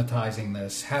systematizing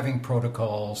this, having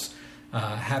protocols,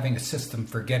 having a system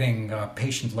for getting a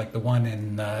patient like the one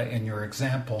in your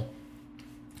example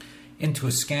into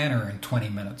a scanner in 20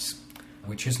 minutes,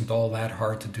 which isn't all that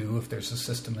hard to do if there's a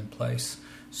system in place,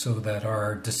 so that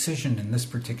our decision in this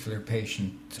particular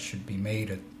patient should be made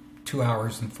at 2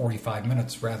 hours and 45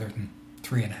 minutes rather than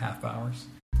 3.5 hours.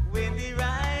 When the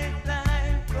right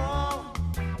time comes,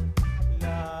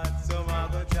 Lord, some are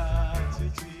gonna try to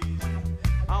treat.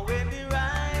 And when the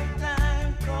right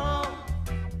time comes,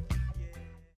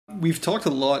 We've talked a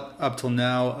lot up till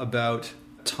now about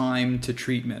time to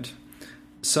treatment.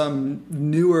 Some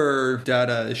newer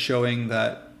data is showing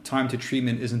that time to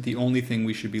treatment isn't the only thing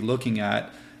we should be looking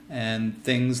at, and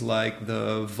things like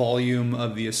the volume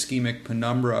of the ischemic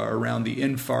penumbra around the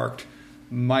infarct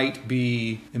might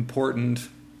be important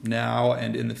now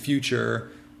and in the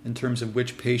future in terms of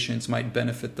which patients might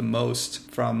benefit the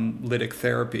most from lytic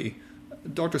therapy.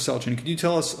 Dr. Selchen, could you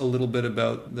tell us a little bit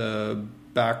about the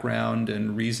background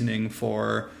and reasoning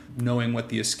for knowing what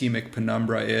the ischemic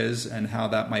penumbra is and how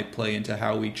that might play into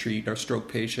how we treat our stroke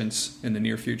patients in the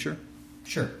near future?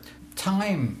 Sure.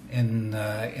 Time in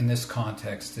this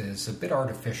context is a bit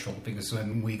artificial, because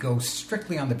when we go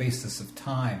strictly on the basis of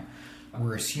time,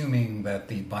 we're assuming that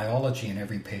the biology in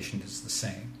every patient is the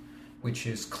same, which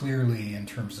is clearly, in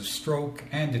terms of stroke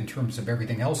and in terms of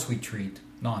everything else we treat,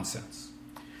 nonsense.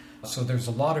 So there's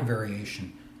a lot of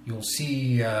variation. You'll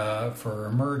see for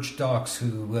emerge docs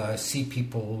who see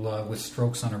people with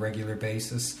strokes on a regular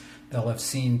basis, they'll have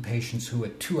seen patients who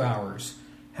at 2 hours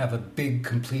have a big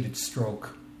completed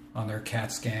stroke on their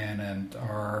CAT scan and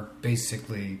are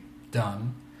basically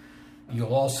done.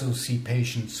 You'll also see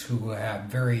patients who have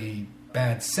very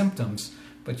bad symptoms,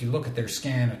 but you look at their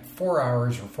scan at 4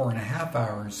 hours or 4.5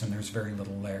 hours and there's very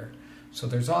little there. So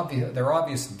there are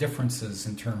obvious differences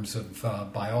in terms of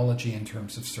biology, in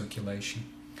terms of circulation.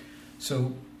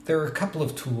 So there are a couple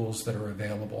of tools that are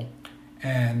available,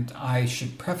 and I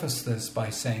should preface this by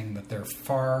saying that they're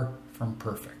far from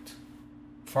perfect.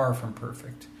 Far from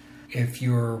perfect. If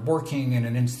you're working in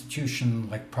an institution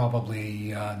like probably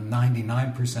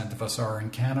 99% of us are in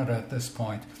Canada at this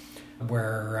point,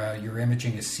 where your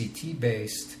imaging is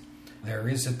CT-based, there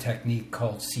is a technique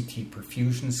called CT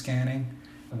perfusion scanning,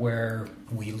 where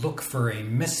we look for a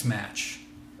mismatch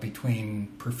between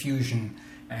perfusion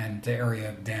and the area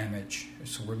of damage.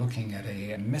 So we're looking at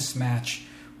a mismatch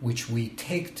which we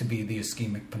take to be the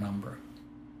ischemic penumbra.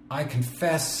 I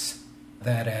confess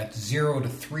that at 0 to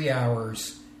 3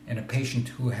 hours in a patient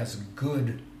who has a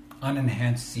good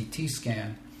unenhanced CT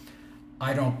scan,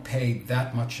 I don't pay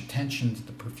that much attention to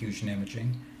the perfusion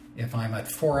imaging. If I'm at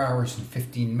 4 hours and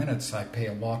 15 minutes, I pay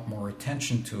a lot more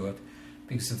attention to it,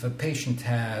 because if a patient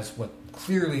has what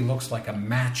clearly looks like a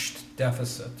matched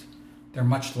deficit, they're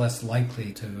much less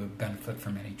likely to benefit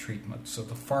from any treatment. So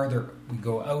the farther we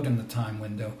go out in the time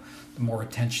window, the more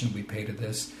attention we pay to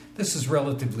this. This is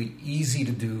relatively easy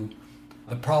to do.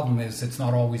 The problem is it's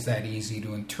not always that easy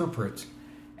to interpret.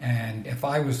 And if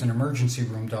I was an emergency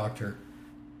room doctor,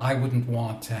 I wouldn't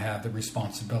want to have the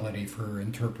responsibility for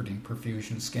interpreting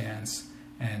perfusion scans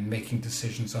and making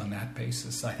decisions on that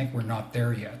basis. I think we're not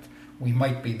there yet. We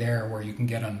might be there where you can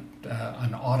get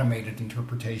an automated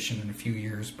interpretation in a few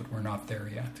years, but we're not there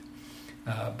yet.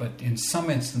 But in some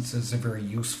instances, a very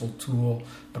useful tool,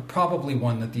 but probably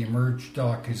one that the emerge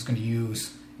doc is going to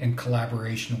use in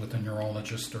collaboration with a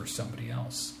neurologist or somebody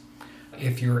else.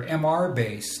 If you're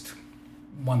MR-based,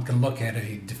 one can look at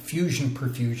a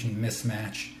diffusion-perfusion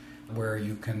mismatch where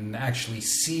you can actually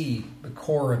see the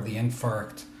core of the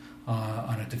infarct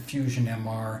on a diffusion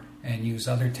MR and use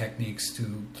other techniques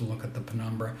to look at the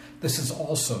penumbra. This is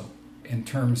also, in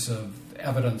terms of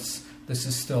evidence, this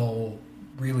is still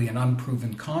really an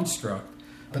unproven construct,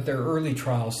 But there are early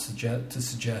trials to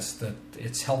suggest that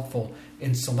it's helpful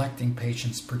in selecting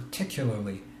patients,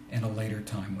 particularly in a later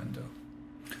time window.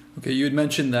 Okay, you had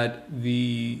mentioned that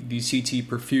the CT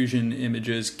perfusion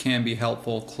images can be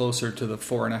helpful closer to the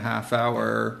 4.5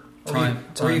 hour time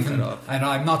cutoff. And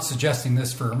I'm not suggesting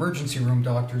this for emergency room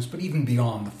doctors, but even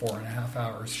beyond the 4.5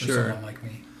 hours for someone like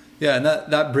me. Yeah, and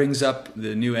that brings up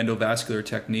the new endovascular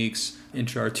techniques,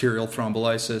 intra-arterial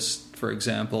thrombolysis, for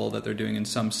example, that they're doing in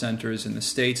some centers in the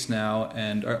States now.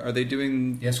 And are they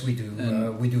doing... Yes, we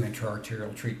do. We do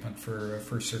intra-arterial treatment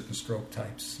for certain stroke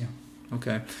types, yeah.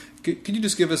 Okay. Could you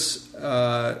just give us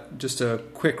just a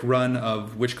quick run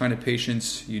of which kind of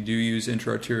patients you do use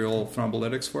intra-arterial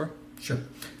thrombolytics for? Sure.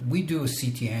 We do a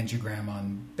CT angiogram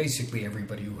on basically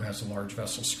everybody who has a large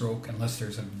vessel stroke, unless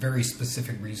there's a very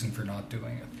specific reason for not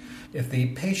doing it. If the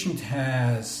patient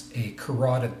has a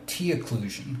carotid T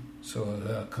occlusion, so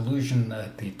a collusion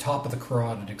at the top of the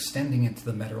carotid extending into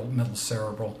the middle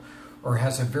cerebral, or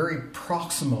has a very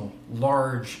proximal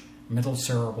large middle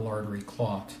cerebral artery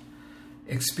clot,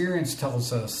 experience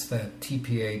tells us that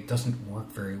TPA doesn't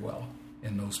work very well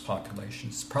in those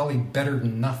populations. Probably better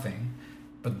than nothing,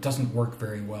 but it doesn't work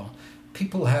very well.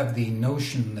 People have the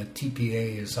notion that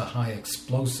TPA is a high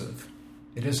explosive.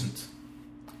 It isn't.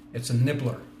 It's a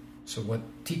nibbler. So what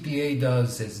TPA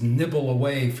does is nibble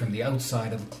away from the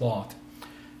outside of the clot.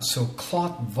 So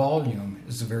clot volume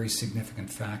is a very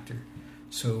significant factor.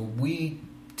 So we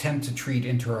tend to treat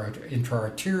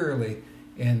intra-arterially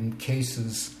in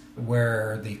cases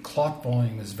where the clot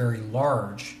volume is very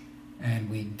large and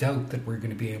we doubt that we're going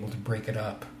to be able to break it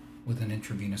up with an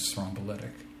intravenous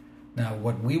thrombolytic. Now,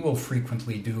 what we will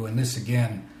frequently do, and this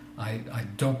again, I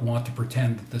don't want to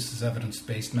pretend that this is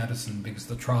evidence-based medicine because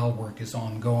the trial work is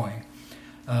ongoing.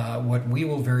 What we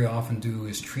will very often do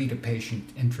is treat a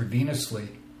patient intravenously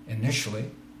initially,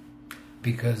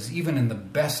 because even in the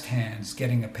best hands,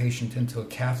 getting a patient into a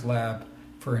cath lab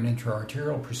for an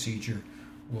intra-arterial procedure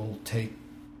will take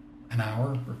an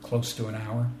hour or close to an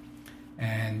hour.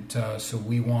 And so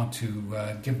we want to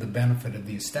give the benefit of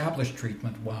the established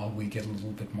treatment while we get a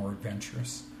little bit more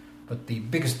adventurous. But the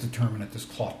biggest determinant is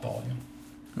clot volume.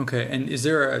 Okay, and is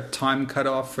there a time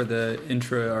cutoff for the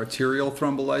intra-arterial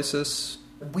thrombolysis?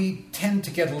 We tend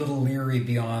to get a little leery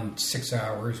beyond 6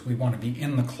 hours. We want to be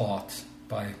in the clot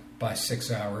by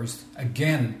 6 hours.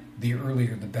 Again, the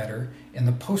earlier the better. In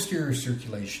the posterior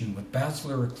circulation with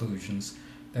basilar occlusions,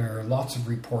 there are lots of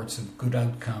reports of good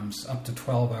outcomes up to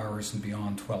 12 hours and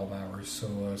beyond 12 hours.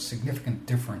 So a significant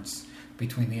difference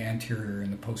between the anterior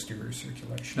and the posterior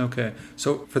circulation. Okay.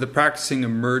 So for the practicing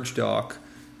emerge doc,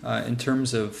 in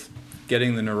terms of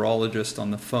getting the neurologist on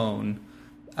the phone,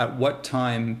 at what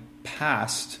time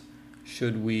past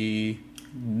should we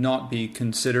not be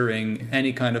considering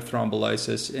any kind of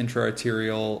thrombolysis,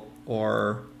 intra-arterial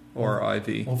or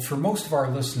IV? Well, for most of our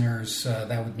listeners,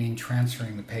 that would mean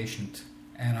transferring the patient.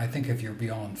 And I think if you're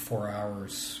beyond 4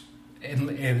 hours,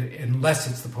 unless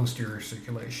it's the posterior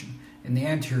circulation, in the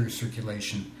anterior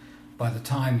circulation, by the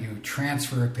time you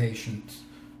transfer a patient,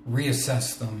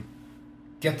 reassess them,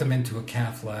 get them into a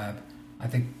cath lab,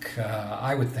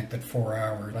 I would think that 4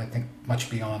 hours. I think much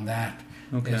beyond that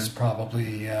is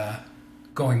probably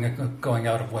going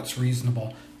out of what's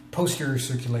reasonable. Posterior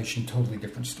circulation, totally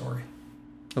different story.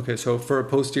 Okay, so for a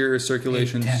posterior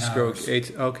circulation 10 stroke, hours.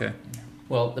 8. Okay.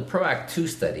 Well, the PROACT-2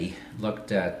 study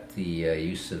looked at the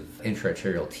use of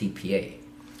intra-arterial TPA,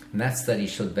 and that study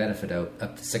showed benefit out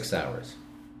up to 6 hours.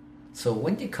 So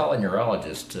when do you call a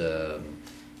neurologist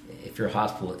if your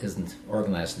hospital isn't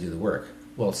organized to do the work?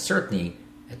 Well, certainly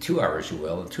at 2 hours you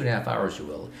will, at 2.5 hours you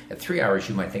will. At 3 hours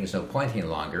you might think there's no point any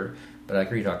longer, but I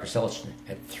agree, Dr. Selchen.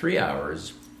 At 3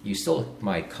 hours, you still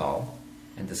might call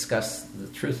and discuss the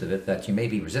truth of it, that you may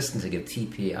be resistant to give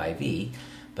TPA IV,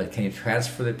 but can you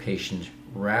transfer the patient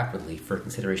rapidly for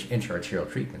consideration intra-arterial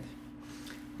treatment?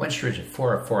 Once you're at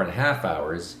 4 or 4.5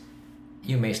 hours,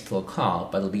 you may still call,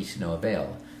 but it'll be to no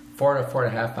avail. 4 to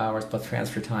 4.5 hours plus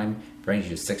transfer time brings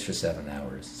you 6 or 7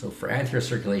 hours. So for anterior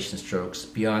circulation strokes,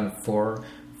 beyond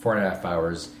 4.5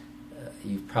 hours,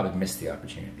 you've probably missed the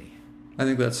opportunity. I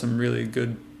think that's some really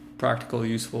good, practical,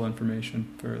 useful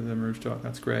information for the emerge doc.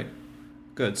 That's great.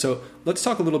 Good. So let's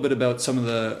talk a little bit about some of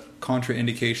the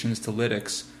contraindications to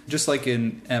lytics. Just like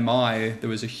in MI, there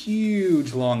was a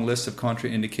huge long list of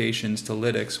contraindications to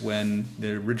lytics when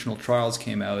the original trials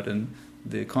came out, and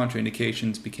the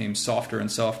contraindications became softer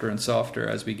and softer and softer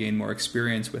as we gained more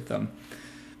experience with them.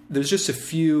 There's just a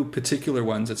few particular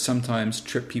ones that sometimes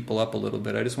trip people up a little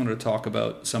bit. I just wanted to talk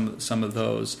about some of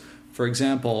those. For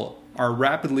example, are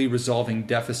rapidly resolving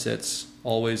deficits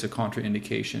always a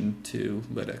contraindication to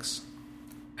lytics?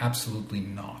 Absolutely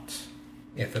not.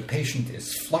 If a patient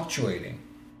is fluctuating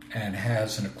and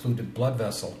has an occluded blood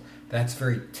vessel, that's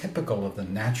very typical of the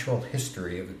natural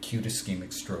history of acute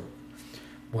ischemic stroke.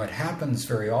 What happens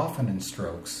very often in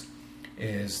strokes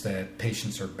is that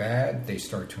patients are bad, they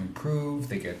start to improve,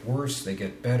 they get worse, they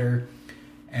get better,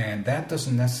 and that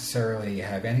doesn't necessarily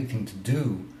have anything to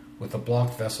do with a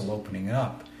blocked vessel opening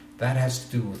up. That has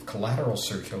to do with collateral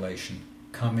circulation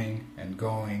coming and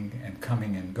going and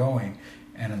coming and going,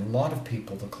 and in a lot of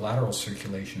people the collateral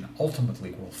circulation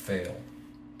ultimately will fail.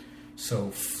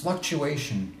 So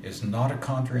fluctuation is not a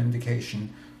contraindication.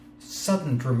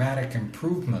 Sudden dramatic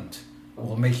improvement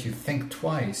will make you think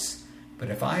twice, but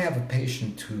if I have a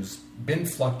patient who's been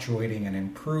fluctuating and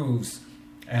improves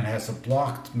and has a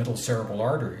blocked middle cerebral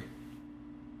artery,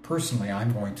 personally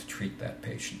I'm going to treat that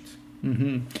patient.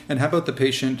 Mm-hmm. And how about the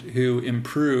patient who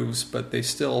improves but they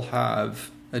still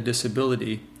have a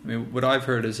disability? I mean, what I've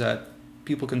heard is that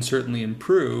people can certainly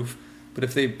improve, but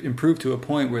if they improve to a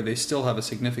point where they still have a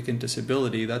significant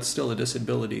disability, that's still a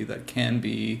disability that can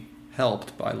be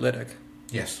helped by lytic.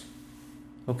 Yes.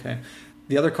 Okay.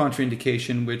 The other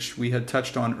contraindication, which we had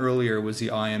touched on earlier, was the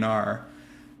INR.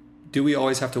 Do we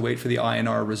always have to wait for the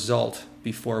INR result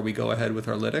before we go ahead with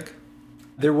our lytic?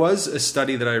 There was a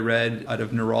study that I read out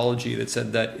of neurology that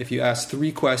said that if you ask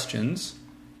 3 questions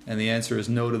and the answer is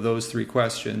no to those 3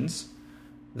 questions,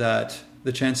 that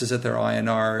the chances that their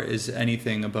INR is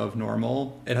anything above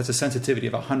normal, it has a sensitivity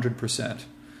of 100%.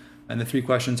 And the 3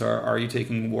 questions are you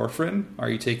taking warfarin, are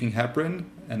you taking heparin,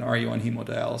 and are you on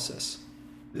hemodialysis?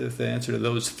 If the answer to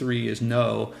those 3 is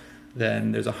no,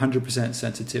 then there's 100%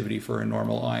 sensitivity for a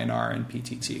normal INR and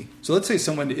PTT. So let's say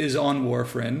someone is on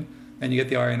warfarin and you get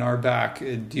the INR back.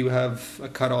 Do you have a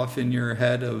cutoff in your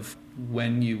head of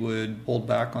when you would hold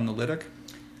back on the lytic?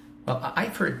 Well,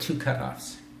 I've heard 2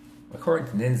 cutoffs. According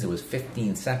to NINS, it was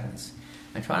 15 seconds.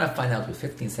 And trying to find out what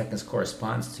 15 seconds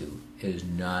corresponds to is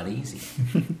not easy.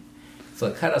 So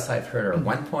the cutoffs I've heard are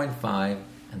 1.5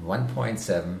 and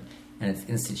 1.7, and it's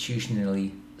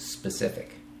institutionally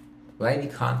specific. Would I be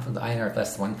confident the INR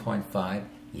less than 1.5?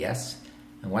 Yes.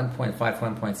 And 1.5 to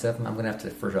 1.7, I'm going to have to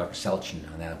defer to Dr.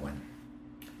 Selchen on that one.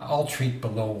 I'll treat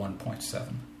below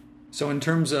 1.7. So in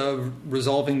terms of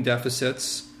resolving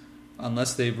deficits,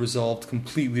 unless they've resolved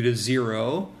completely to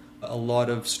 0, a lot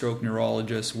of stroke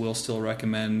neurologists will still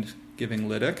recommend giving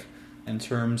lytic. In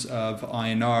terms of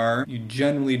INR, you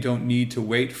generally don't need to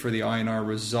wait for the INR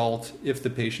result if the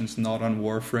patient's not on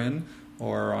warfarin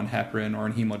or on heparin or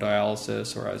on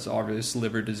hemodialysis or has obvious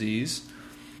liver disease,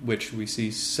 which we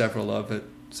see several of at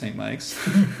St. Mike's.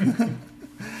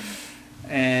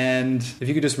 And if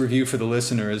you could just review for the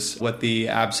listeners what the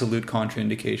absolute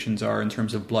contraindications are in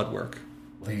terms of blood work.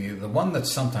 The one that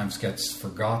sometimes gets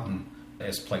forgotten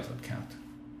is platelet count.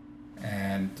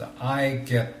 And I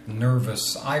get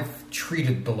nervous. I've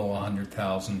treated below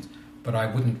 100,000, but I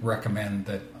wouldn't recommend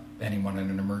that anyone in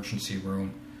an emergency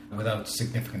room without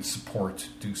significant support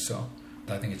do so.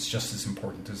 I think it's just as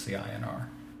important as the INR.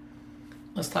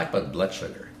 Let's talk about blood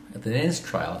sugar. At the NINS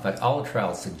trial, in fact, all the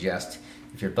trials suggest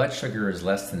if your blood sugar is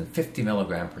less than 50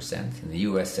 milligram percent in the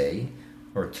USA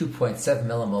or 2.7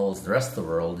 millimoles in the rest of the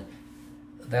world,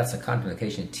 that's a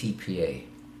contraindication of TPA.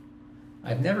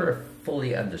 I've never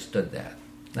fully understood that.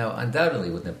 Now, undoubtedly,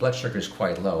 when the blood sugar is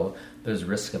quite low, there's a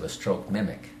risk of a stroke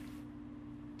mimic.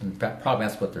 And probably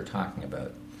that's what they're talking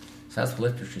about. So that's what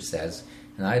literature says,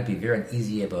 and I'd be very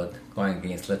uneasy about going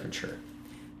against literature.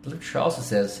 The literature also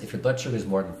says if your blood sugar is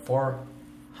more than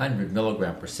 400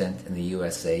 milligram percent in the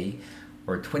USA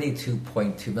or 22.2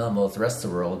 millimoles the rest of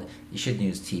the world, you shouldn't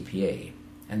use TPA.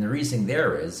 And the reason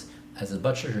there is, as the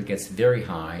blood sugar gets very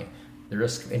high, the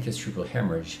risk of intracerebral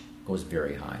hemorrhage goes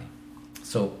very high.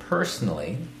 So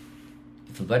personally,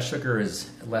 if the blood sugar is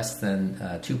less than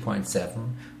 2.7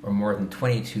 or more than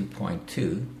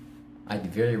 22.2, I'd be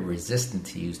very resistant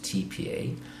to use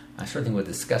TPA. I certainly would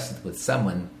discuss it with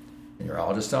someone, a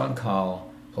neurologist on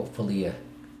call, hopefully a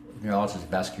neurologist of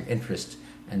vascular interest,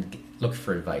 and look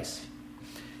for advice.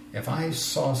 If I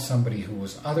saw somebody who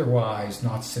was otherwise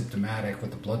not symptomatic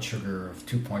with a blood sugar of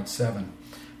 2.7,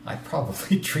 I'd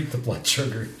probably treat the blood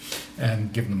sugar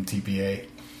and give them TPA.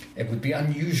 It would be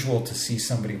unusual to see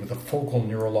somebody with a focal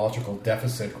neurological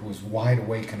deficit who was wide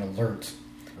awake and alert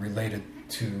related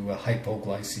to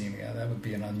hypoglycemia. That would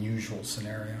be an unusual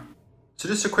scenario. So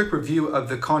just a quick review of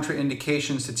the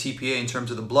contraindications to TPA in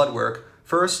terms of the blood work.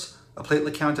 First, a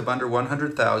platelet count of under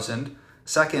 100,000.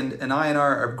 Second, an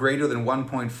INR of greater than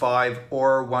 1.5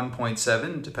 or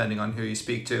 1.7, depending on who you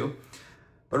speak to.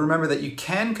 But remember that you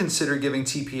can consider giving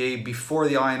TPA before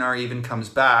the INR even comes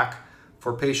back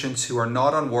for patients who are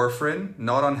not on warfarin,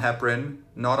 not on heparin,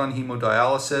 not on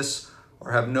hemodialysis,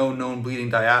 or have no known bleeding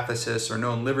diathesis or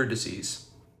known liver disease.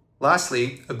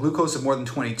 Lastly, a glucose of more than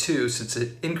 22, since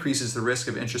it increases the risk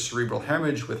of intracerebral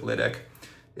hemorrhage with lytic,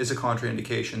 is a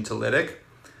contraindication to lytic.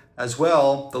 As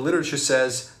well, the literature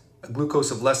says a glucose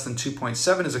of less than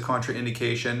 2.7 is a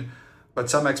contraindication, but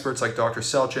some experts like Dr.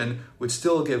 Selchen would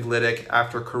still give lytic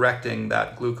after correcting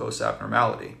that glucose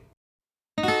abnormality.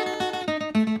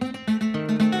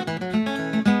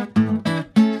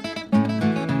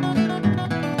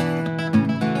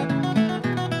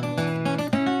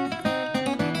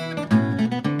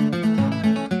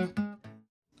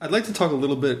 I'd like to talk a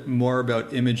little bit more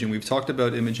about imaging. We've talked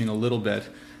about imaging a little bit.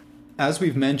 As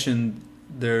we've mentioned,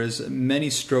 there's many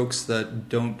strokes that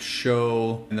don't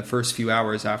show in the first few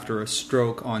hours after a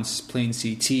stroke on plain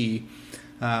CT,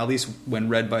 at least when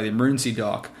read by the emergency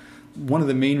doc. One of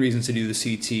the main reasons to do the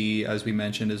CT, as we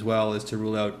mentioned as well, is to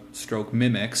rule out stroke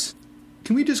mimics.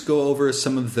 Can we just go over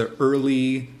some of the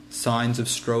early signs of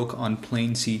stroke on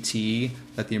plain CT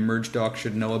that the emerge doc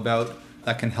should know about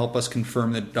that can help us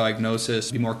confirm the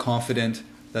diagnosis, be more confident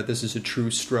that this is a true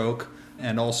stroke,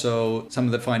 and also some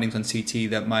of the findings on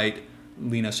CT that might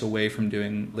lean us away from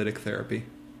doing lytic therapy?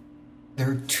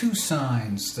 There are two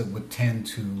signs that would tend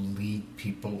to lead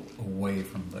people away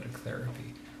from lytic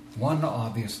therapy. One,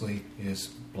 obviously, is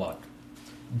blood.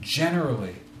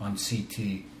 Generally, on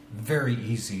CT, very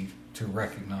easy to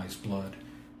recognize blood.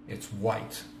 It's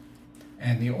white.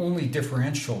 And the only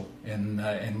differential in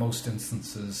most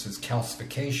instances is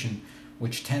calcification,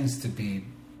 which tends to be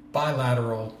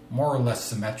bilateral, more or less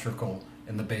symmetrical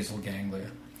in the basal ganglia.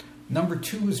 Number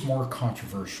two is more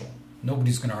controversial.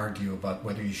 Nobody's going to argue about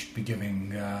whether you should be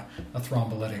giving a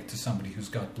thrombolytic to somebody who's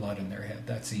got blood in their head.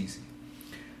 That's easy.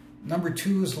 Number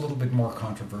two is a little bit more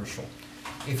controversial.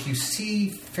 If you see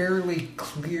fairly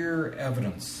clear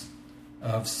evidence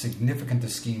of significant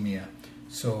ischemia,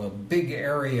 so a big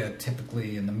area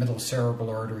typically in the middle cerebral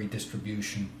artery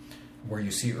distribution where you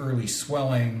see early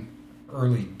swelling,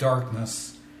 early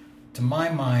darkness, to my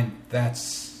mind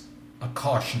that's a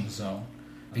caution zone,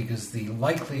 because the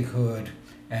likelihood,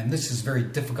 and this is very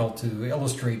difficult to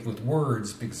illustrate with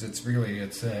words because it's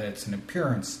an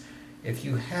appearance, if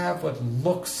you have what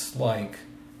looks like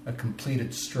a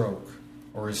completed stroke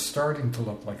or is starting to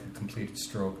look like a completed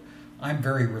stroke, I'm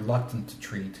very reluctant to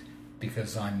treat,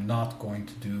 because I'm not going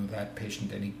to do that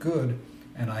patient any good,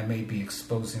 and I may be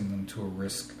exposing them to a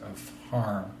risk of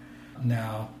harm.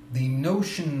 Now, the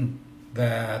notion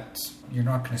that you're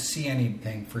not going to see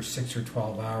anything for 6 or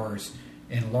 12 hours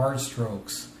in large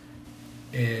strokes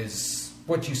is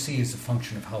what you see as a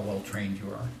function of how well trained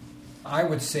you are. I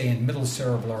would say in middle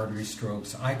cerebral artery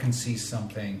strokes, I can see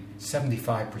something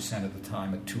 75% of the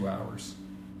time at 2 hours.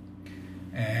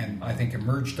 And I think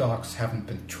emerge docs haven't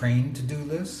been trained to do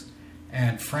this.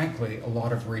 And frankly, a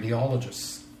lot of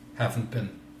radiologists haven't been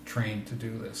trained to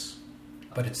do this.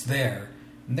 But it's there.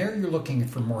 And there you're looking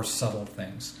for more subtle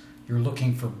things. You're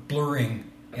looking for blurring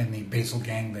in the basal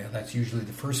ganglia. That's usually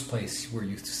the first place where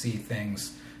you see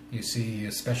things. You see,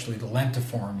 especially the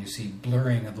lentiform, you see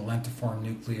blurring of the lentiform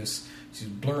nucleus, you see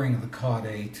blurring of the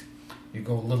caudate. You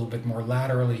go a little bit more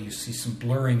laterally, you see some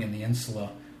blurring in the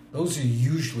insula. Those are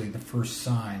usually the first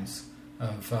signs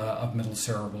of middle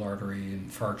cerebral artery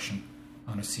infarction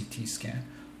on a CT scan.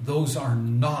 Those are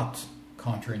not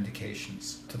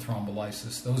contraindications to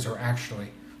thrombolysis. Those are actually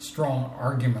strong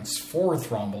arguments for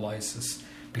thrombolysis,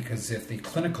 because if the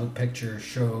clinical picture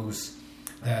shows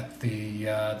that the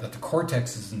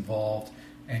cortex is involved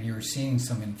and you're seeing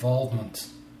some involvement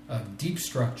of deep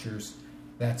structures,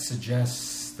 that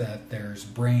suggests that there's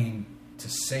brain to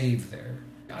save there.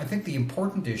 I think the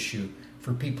important issue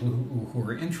for people who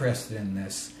are interested in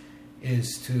this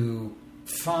is to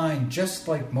find, just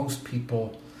like most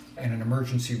people in an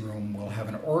emergency room will have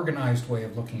an organized way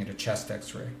of looking at a chest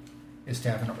x-ray, is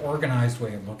to have an organized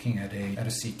way of looking at a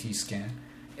CT scan.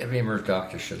 Every emerge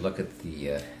doctor should look at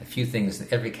a few things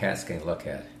that every CAT scan can look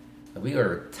at. We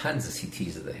order tons of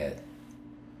CTs of the head,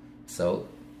 so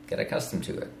get accustomed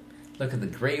to it. Look at the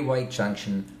gray-white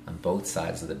junction on both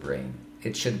sides of the brain.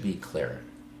 It should be clear.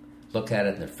 Look at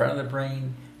it in the front of the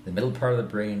brain, the middle part of the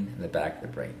brain, and the back of the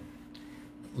brain.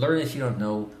 Learn, if you don't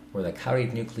know, where the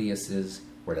carotid nucleus is,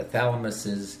 where the thalamus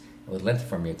is, and where the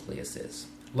lentiform nucleus is.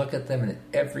 Look at them in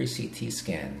every CT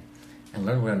scan and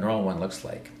learn what a normal one looks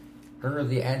like. Learn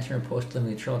the anterior and posterior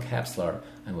lateral capsular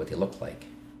and what they look like.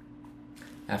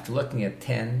 After looking at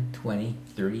 10, 20,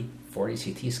 30,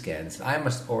 40 CT scans, I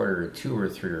must order 2 or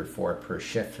 3 or 4 per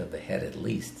shift of the head at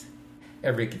least.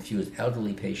 Every confused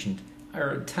elderly patient, I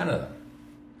ordered 10 of them.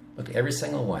 Look at every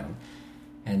single one.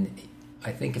 And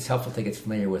I think it's helpful to get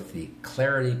familiar with the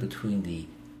clarity between the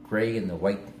gray and the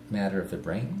white matter of the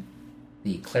brain.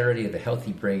 the clarity of the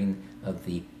healthy brain of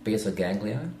the basal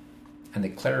ganglia, and the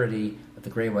clarity of the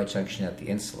gray-white junction at the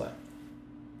insula.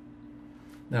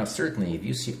 Now, certainly, if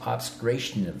you see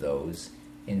obscuration of those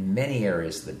in many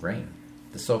areas of the brain,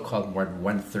 the so-called more than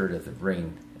one-third of the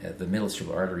brain, the middle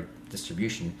cerebral artery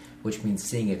distribution, which means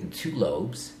seeing it in two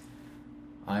lobes,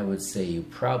 I would say you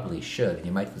probably should, and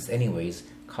you might just anyways,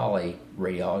 call a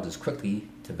radiologist quickly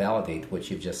to validate what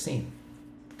you've just seen.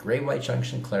 Gray-white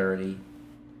junction clarity,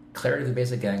 clarity of the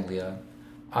basal ganglia,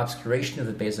 obscuration of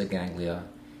the basal ganglia,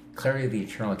 clarity of the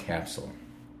internal capsule.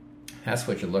 That's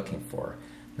what you're looking for.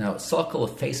 Now, sulcal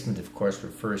effacement, of course,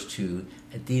 refers to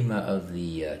edema of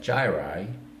the gyri,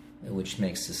 which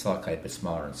makes the sulci a bit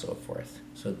smaller and so forth.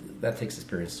 So that takes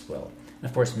experience as well. And,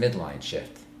 of course, midline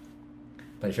shift.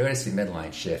 But if you're going to see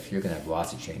midline shift, you're going to have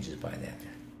lots of changes by then.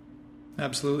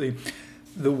 Absolutely.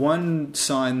 The one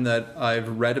sign that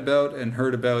I've read about and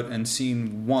heard about and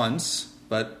seen once,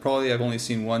 but probably I've only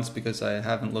seen once because I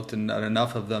haven't looked at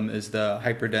enough of them, is the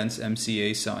hyperdense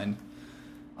MCA sign.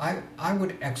 I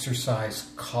would exercise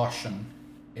caution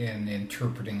in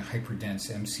interpreting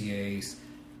hyperdense MCAs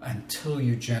until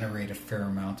you generate a fair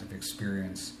amount of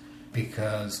experience,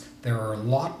 because there are a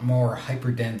lot more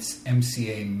hyperdense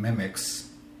MCA mimics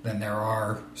than there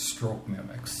are stroke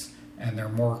mimics, and they're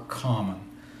more common.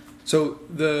 So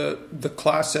the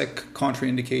classic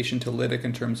contraindication to lytic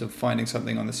in terms of finding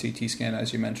something on the CT scan,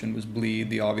 as you mentioned, was bleed,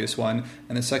 the obvious one.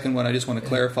 And the second one, I just want to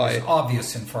clarify. It's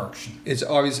obvious infarction. It's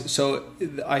obvious. So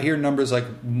I hear numbers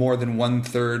like more than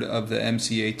 1/3 of the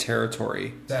MCA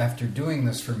territory. After doing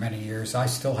this for many years, I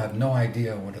still have no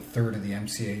idea what 1/3 of the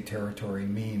MCA territory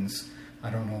means.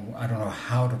 I don't know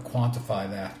how to quantify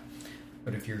that.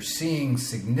 But if you're seeing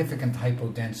significant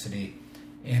hypodensity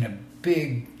in a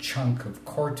big chunk of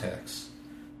cortex,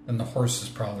 then the horse is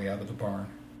probably out of the barn.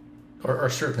 Or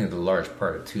certainly the large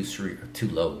part of two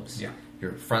lobes. Yeah.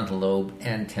 Your frontal lobe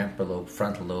and temporal lobe,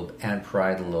 frontal lobe and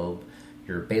parietal lobe,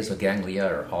 your basal ganglia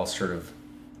are all sort of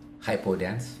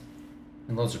hypodense.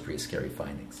 And those are pretty scary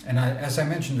findings. And as I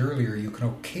mentioned earlier, you can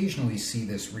occasionally see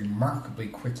this remarkably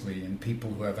quickly in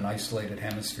people who have an isolated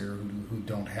hemisphere who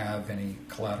don't have any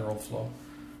collateral flow.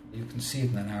 You can see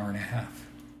it in an hour and a half.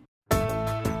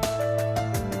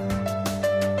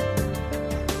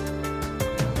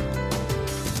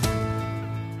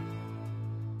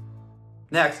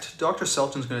 Next, Dr.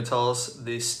 Selchen is going to tell us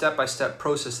the step-by-step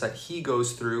process that he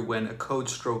goes through when a code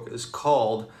stroke is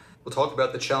called. We'll talk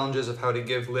about the challenges of how to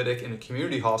give lytic in a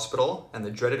community hospital and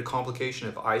the dreaded complication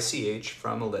of ICH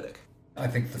from a lytic. I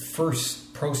think the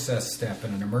first process step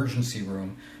in an emergency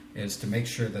room is to make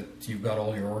sure that you've got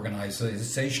all your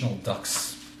organizational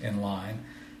ducks in line,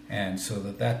 and so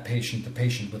that the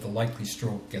patient with a likely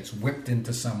stroke, gets whipped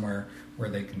into somewhere where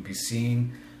they can be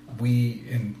seen. We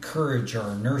encourage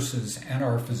our nurses and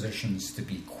our physicians to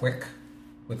be quick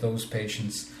with those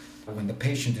patients. When the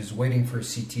patient is waiting for a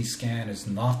CT scan is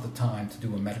not the time to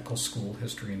do a medical school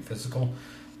history and physical,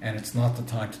 and it's not the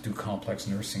time to do complex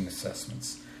nursing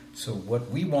assessments. So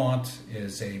what we want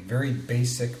is a very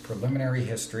basic preliminary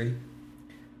history,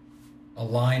 a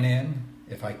line in.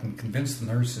 If I can convince the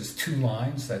nurses 2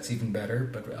 lines, that's even better,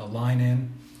 but a line in.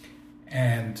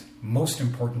 And most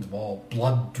important of all,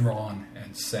 blood drawn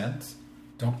and sent.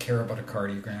 Don't care about a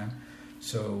cardiogram.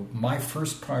 So my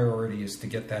first priority is to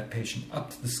get that patient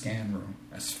up to the scan room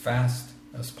as fast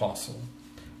as possible,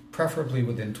 preferably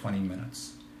within 20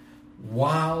 minutes.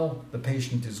 While the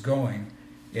patient is going,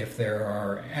 if there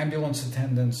are ambulance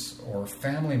attendants or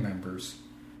family members,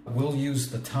 we'll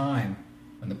use the time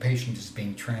when the patient is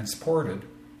being transported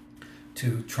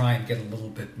to try and get a little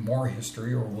bit more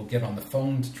history, or we'll get on the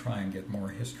phone to try and get more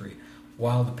history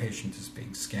while the patient is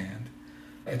being scanned.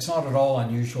 It's not at all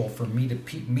unusual for me to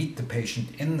meet the patient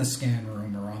in the scan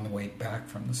room or on the way back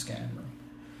from the scan room.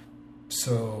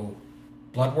 So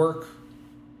blood work,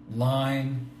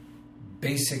 line,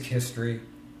 basic history,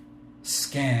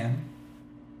 scan,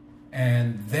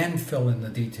 and then fill in the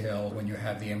detail when you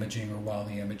have the imaging or while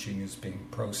the imaging is being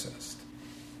processed.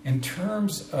 In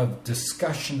terms of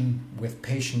discussion with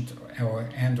patient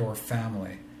or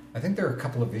family, I think there are a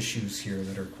couple of issues here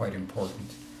that are quite important.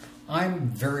 I'm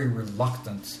very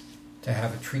reluctant to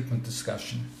have a treatment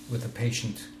discussion with a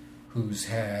patient who's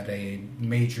had a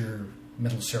major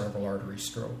middle cerebral artery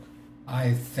stroke.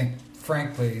 I think,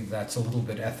 frankly, that's a little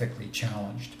bit ethically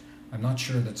challenged. I'm not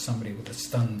sure that somebody with a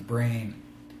stunned brain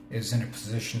is in a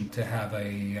position to have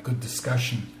a good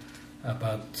discussion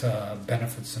about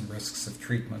benefits and risks of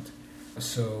treatment.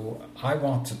 So I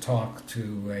want to talk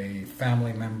to a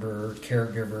family member,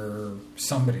 caregiver,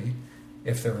 somebody,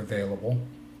 if they're available.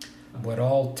 What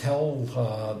I'll tell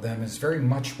them is very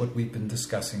much what we've been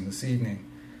discussing this evening.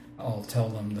 I'll tell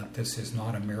them that this is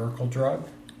not a miracle drug.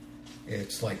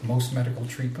 It's like most medical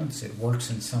treatments. It works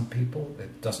in some people.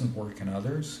 It doesn't work in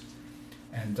others.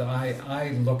 And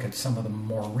I look at some of the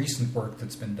more recent work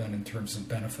that's been done in terms of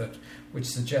benefit, which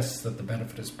suggests that the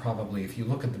benefit is probably, if you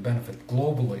look at the benefit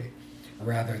globally,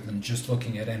 rather than just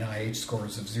looking at NIH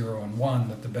scores of 0 and 1,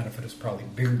 that the benefit is probably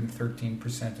bigger than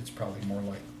 13%. It's probably more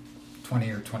like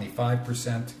 20 or 25%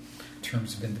 in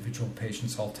terms of individual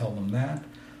patients. I'll tell them that.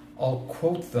 I'll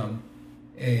quote them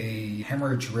a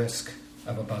hemorrhage risk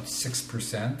of about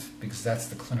 6%, because that's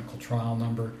the clinical trial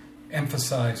number,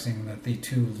 emphasizing that the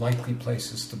two likely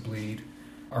places to bleed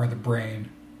are the brain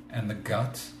and the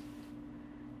gut.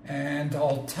 And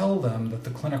I'll tell them that the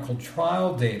clinical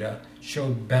trial data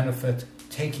showed benefit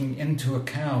taking into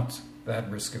account that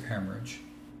risk of hemorrhage.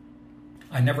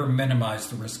 I never minimize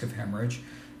the risk of hemorrhage,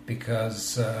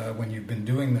 because when you've been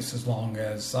doing this as long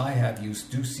as I have, you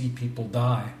do see people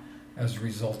die as a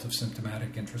result of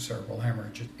symptomatic intracerebral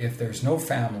hemorrhage. If there's no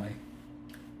family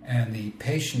and the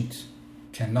patient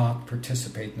cannot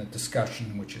participate in a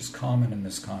discussion, which is common in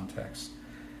this context,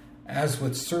 as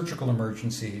with surgical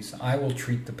emergencies, I will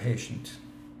treat the patient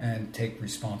and take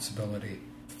responsibility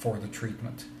for the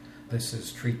treatment. This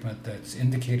is treatment that's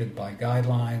indicated by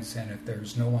guidelines, and if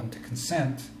there's no one to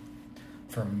consent,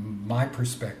 from my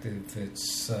perspective,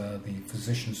 it's the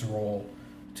physician's role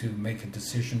to make a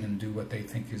decision and do what they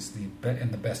think is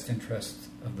in the best interest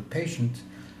of the patient.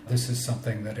 This is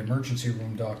something that emergency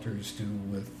room doctors do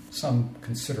with some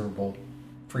considerable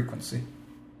frequency.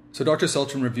 So Dr.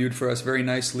 Selchen reviewed for us very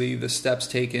nicely the steps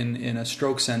taken in a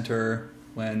stroke center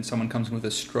when someone comes in with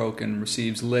a stroke and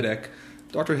receives lytic.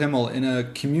 Dr. Himmel, in a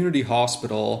community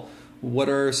hospital, what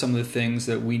are some of the things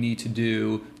that we need to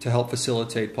do to help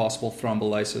facilitate possible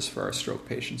thrombolysis for our stroke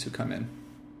patients who come in?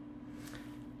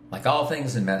 Like all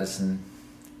things in medicine,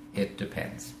 it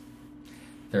depends.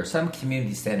 There are some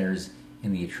community centers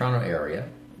in the Toronto area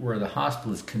where the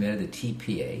hospital is committed to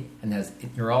TPA and has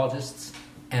neurologists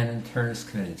and internists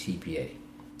committed to TPA.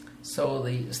 So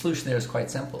the solution there is quite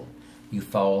simple. You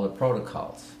follow the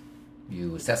protocols.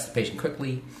 You assess the patient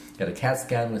quickly, get a CAT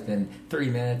scan within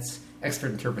 30 minutes,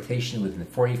 expert interpretation within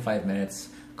 45 minutes,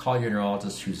 call your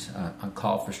neurologist who's on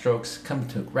call for strokes, come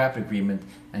to a rapid agreement,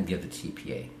 and give the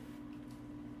TPA.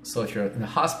 So if you're in a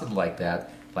hospital like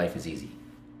that, life is easy.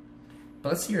 But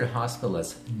let's say you're in a hospital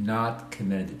that's not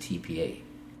committed to TPA.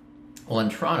 Well, in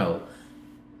Toronto,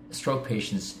 stroke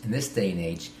patients in this day and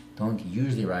age don't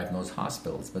usually arrive in those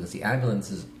hospitals because the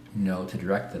ambulances know to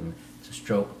direct them to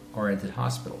stroke-oriented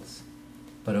hospitals.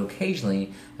 But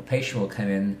occasionally, a patient will come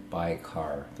in by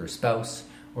car. Their spouse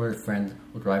or their friend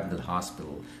will drive them to the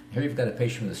hospital. Here you've got a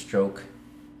patient with a stroke,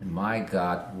 and my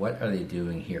God, what are they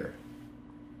doing here?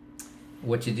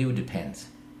 What you do depends.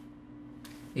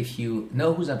 If you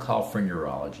know who's on call for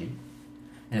neurology,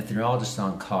 and if the neurologist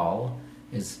on call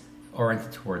is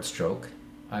oriented towards stroke,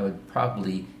 I would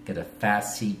probably get a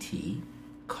fast CT,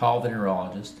 call the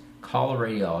neurologist, call a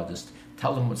radiologist,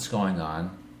 tell them what's going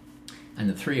on, and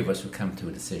the three of us would come to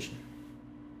a decision.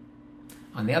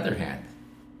 On the other hand,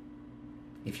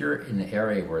 if you're in an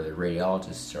area where the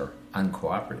radiologists are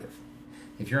uncooperative,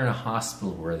 if you're in a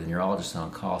hospital where the neurologist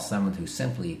on call is someone who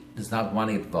simply does not want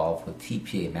to get involved with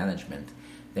TPA management,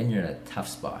 then you're in a tough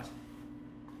spot.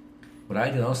 What I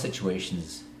do in those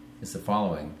situations is the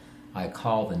following. I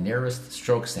call the nearest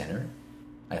stroke center.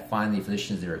 I find the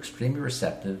physicians that are extremely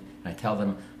receptive, and I tell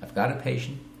them, I've got a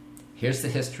patient, here's the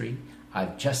history,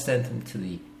 I've just sent them to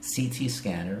the CT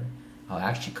scanner, I'll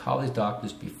actually call these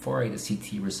doctors before I get the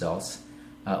CT results,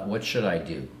 what should I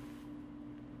do?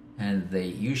 And they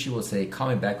usually will say, call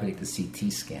me back when you get the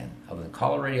CT scan. I will then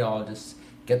call a radiologist,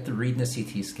 get the read in the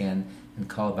CT scan, and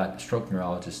call back the stroke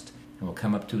neurologist, and we'll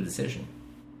come up to a decision.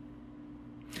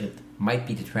 It might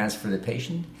be to transfer the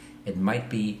patient, it might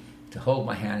be to hold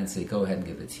my hand and say, go ahead and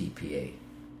give the TPA.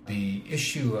 The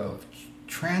issue of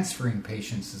transferring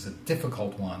patients is a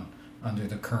difficult one under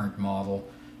the current model,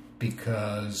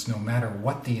 because no matter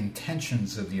what the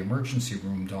intentions of the emergency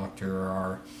room doctor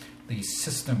are, the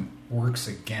system works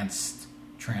against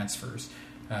transfers.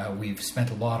 We've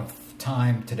spent a lot of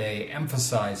time today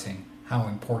emphasizing how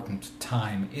important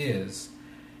time is,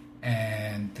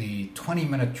 and the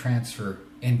 20-minute transfer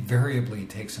invariably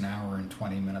takes an hour and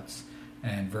 20 minutes,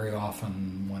 and very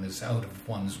often one is out of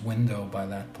one's window by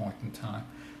that point in time.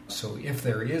 So if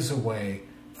there is a way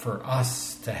for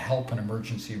us to help an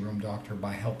emergency room doctor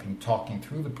by talking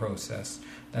through the process,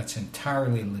 that's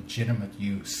entirely legitimate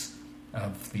use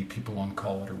of the people on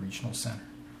call at a regional center.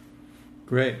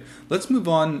 Great. Let's move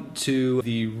on to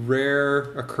the rare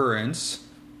occurrence,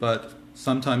 but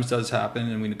sometimes does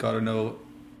happen, and we've got to know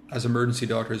as emergency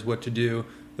doctors what to do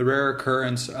the rare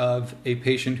occurrence of a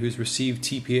patient who's received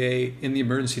TPA in the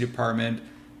emergency department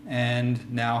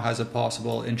and now has a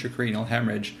possible intracranial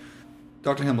hemorrhage.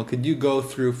 Dr. Himmel, could you go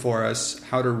through for us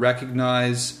how to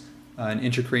recognize an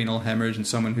intracranial hemorrhage in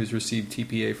someone who's received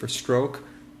TPA for stroke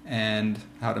and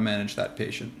how to manage that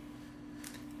patient?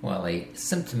 Well, a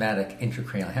symptomatic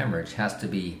intracranial hemorrhage has to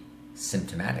be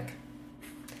symptomatic.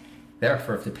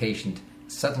 Therefore, if the patient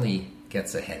suddenly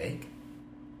gets a headache,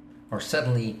 or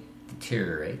suddenly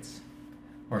deteriorates,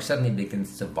 or suddenly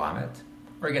begins to vomit,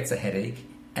 or gets a headache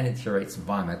and deteriorates and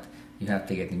vomit, you have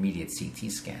to get an immediate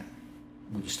CT scan.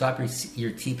 Would you stop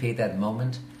your TPA at that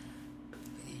moment?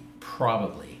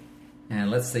 Probably. And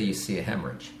let's say you see a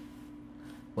hemorrhage.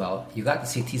 Well, you got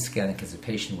the CT scan because the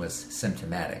patient was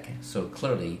symptomatic. So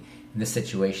clearly, in this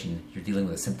situation, you're dealing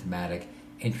with a symptomatic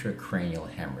intracranial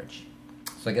hemorrhage.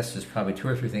 So I guess there's probably 2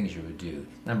 or 3 things you would do.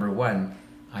 Number 1,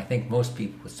 I think most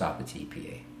people would stop the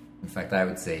TPA. In fact, I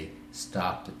would say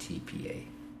stop the TPA.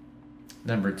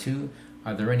 Number 2,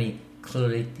 are there any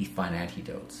clearly defined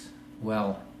antidotes?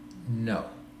 Well, no.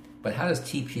 But how does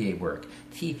TPA work?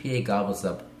 TPA gobbles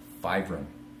up fibrin.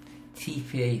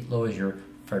 TPA lowers your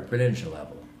fibrinogen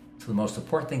level. So the most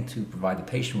important thing to provide the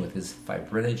patient with is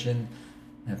fibrinogen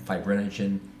and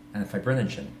fibrinogen and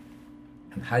fibrinogen.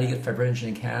 And how do you get fibrinogen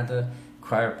in Canada?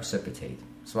 Cryoprecipitate.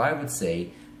 So I would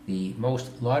say the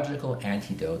most logical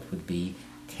antidote would be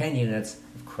 10 units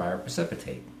of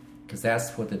cryoprecipitate, because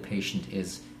that's what the patient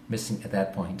is missing at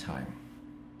that point in time.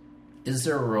 Is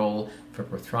there a role for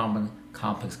prothrombin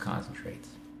complex concentrates?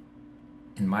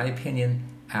 In my opinion,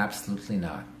 absolutely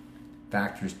not.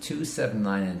 Factors 2, 7,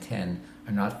 9, and 10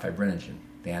 are not fibrinogen.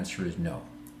 The answer is no.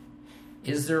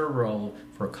 Is there a role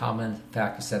for common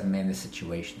factor 7A in this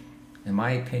situation? In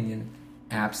my opinion,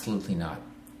 absolutely not.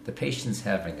 The patient's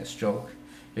having a stroke.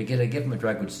 You're going to give him a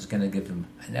drug which is going to give him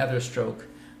another stroke.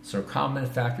 So common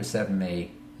factor 7A,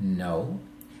 no.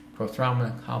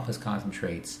 Prothrombin complex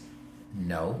concentrates,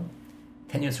 no.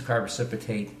 10 units of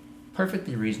cryoprecipitate,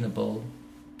 perfectly reasonable.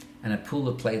 And a pool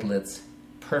of platelets,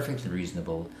 perfectly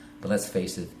reasonable. But let's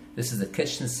face it, this is the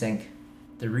kitchen sink.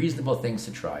 They're reasonable things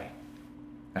to try.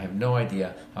 I have no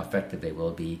idea how effective they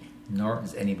will be, nor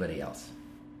does anybody else.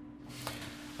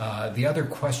 The other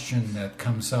question that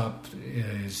comes up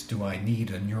is, do I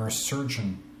need a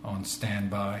neurosurgeon on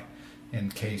standby in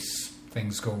case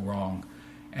things go wrong?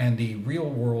 And the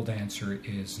real-world answer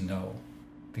is no.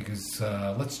 Because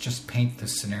let's just paint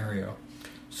this scenario.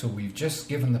 So we've just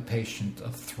given the patient a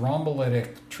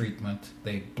thrombolytic treatment,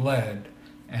 they bled,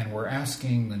 and we're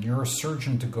asking the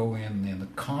neurosurgeon to go in the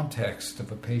context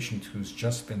of a patient who's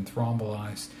just been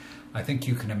thrombolized. I think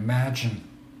you can imagine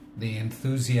the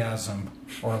enthusiasm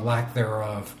or lack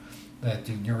thereof that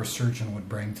the neurosurgeon would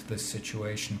bring to this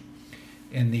situation.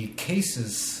 In the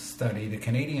cases study, the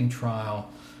Canadian trial,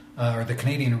 or the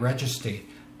Canadian registry,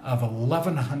 of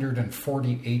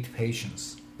 1,148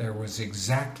 patients, there was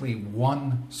exactly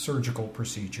 1 surgical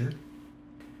procedure.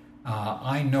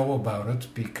 I know about it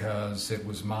because it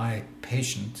was my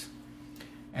patient,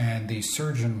 and the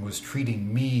surgeon was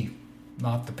treating me,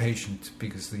 not the patient,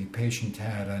 because the patient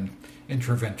had an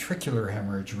intraventricular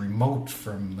hemorrhage remote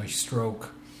from the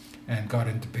stroke and got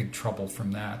into big trouble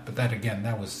from that. But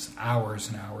that was hours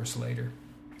and hours later.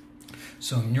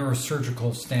 So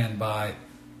neurosurgical standby,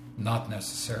 not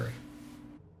necessary.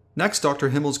 Next, Dr.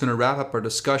 Himmel is going to wrap up our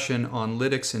discussion on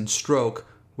lytics and stroke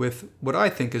with what I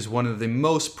think is one of the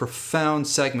most profound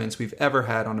segments we've ever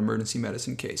had on emergency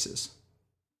medicine cases.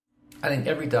 I think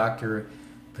every doctor,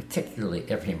 particularly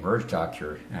every emerge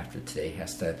doctor after today,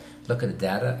 has to look at the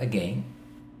data again,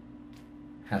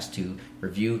 has to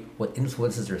review what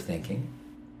influences their thinking,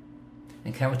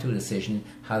 and come to a decision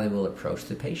how they will approach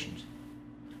the patient.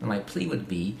 And my plea would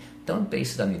be, don't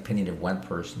base it on the opinion of 1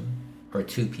 person, or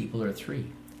 2 people, or 3.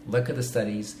 Look at the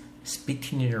studies, speak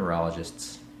to your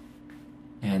neurologists,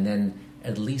 and then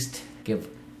at least give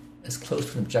as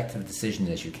close to an objective decision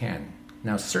as you can.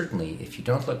 Now, certainly, if you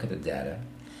don't look at the data,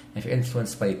 if you're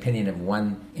influenced by the opinion of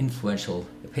 1 influential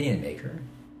opinion maker,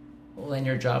 well, then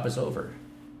your job is over.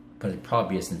 But it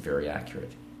probably isn't very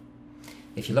accurate.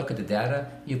 If you look at the data,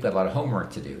 you've got a lot of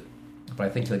homework to do. But I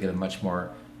think you'll get a much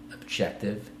more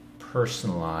objective,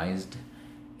 personalized,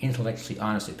 intellectually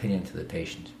honest opinion to the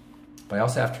patient. But I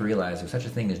also have to realize there's such a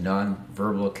thing as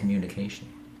non-verbal communication.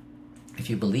 If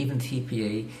you believe in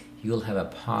TPA, you'll have a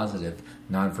positive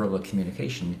non-verbal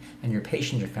communication, and your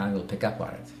patient or family will pick up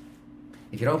on it.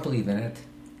 If you don't believe in it,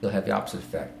 you'll have the opposite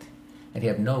effect. If you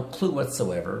have no clue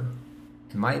whatsoever,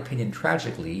 in my opinion,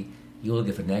 tragically, you will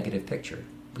give a negative picture.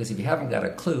 Because if you haven't got a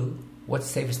clue, what's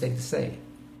the safest thing to say?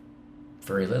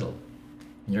 Very little.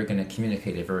 and you're going to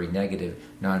communicate a very negative,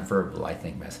 nonverbal, I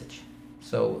think, message.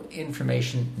 So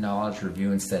information, knowledge,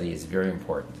 review, and study is very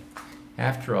important.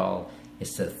 After all,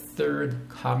 it's the third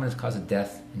commonest cause of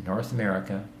death in North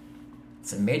America.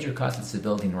 It's a major cause of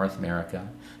disability in North America.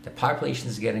 The population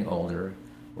is getting older.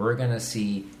 We're going to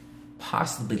see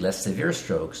possibly less severe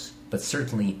strokes, but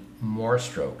certainly more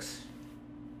strokes.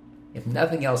 If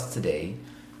nothing else today,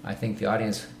 I think the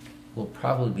audience will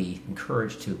probably be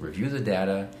encouraged to review the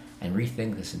data and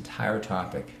rethink this entire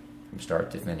topic from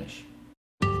start to finish.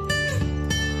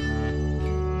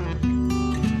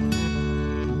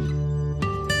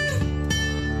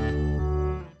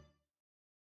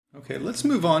 Okay, let's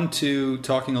move on to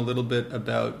talking a little bit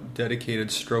about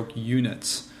dedicated stroke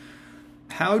units.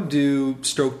 How do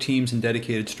stroke teams and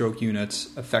dedicated stroke units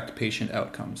affect patient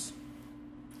outcomes?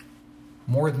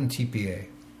 More than TPA.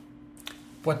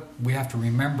 What we have to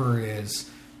remember is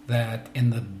that in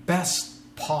the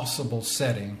best possible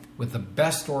setting, with the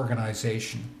best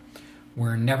organization,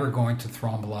 we're never going to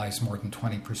thrombolyze more than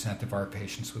 20% of our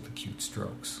patients with acute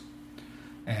strokes.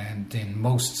 And in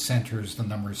most centers, the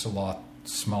number is a lot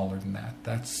smaller than that.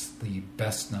 That's the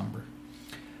best number.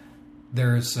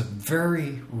 There's a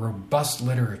very robust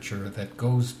literature that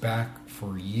goes back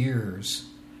for years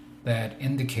that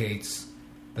indicates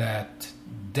that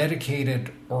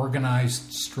dedicated,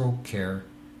 organized stroke care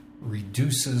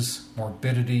reduces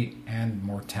morbidity and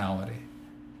mortality.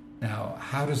 Now,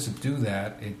 how does it do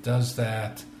that? It does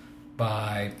that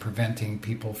by preventing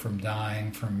people from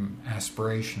dying from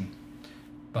aspiration,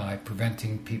 by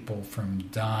preventing people from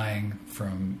dying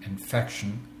from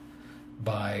infection,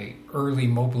 by early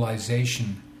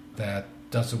mobilization that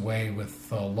does away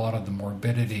with a lot of the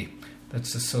morbidity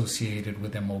that's associated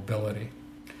with immobility.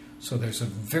 So there's a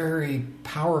very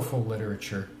powerful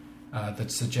literature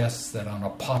that suggests that on a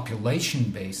population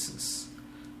basis,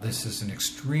 this is an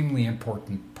extremely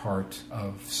important part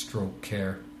of stroke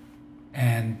care.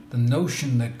 And the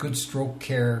notion that good stroke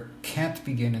care can't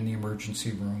begin in the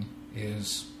emergency room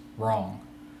is wrong.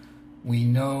 We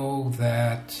know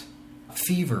that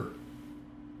fever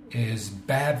is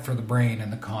bad for the brain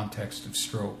in the context of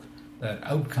stroke, that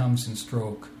outcomes in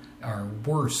stroke are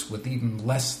worse with even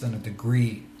less than a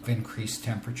degree of increased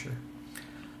temperature.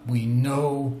 We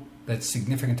know that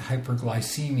significant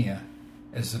hyperglycemia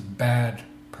is a bad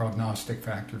prognostic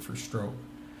factor for stroke.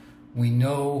 We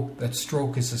know that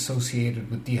stroke is associated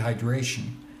with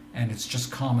dehydration, and it's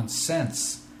just common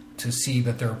sense to see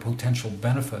that there are potential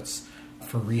benefits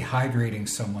for rehydrating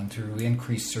someone through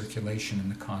increased circulation in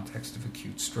the context of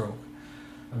acute stroke.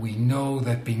 We know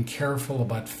that being careful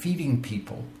about feeding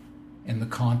people in the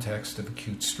context of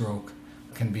acute stroke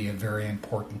can be a very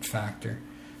important factor.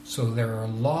 So there are a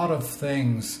lot of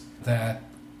things that,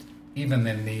 even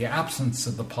in the absence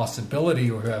of the possibility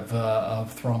of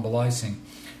thrombolysing,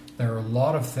 there are a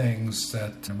lot of things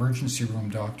that an emergency room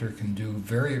doctor can do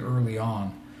very early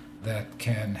on that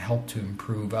can help to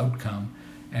improve outcome.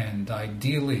 And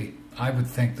ideally, I would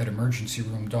think that emergency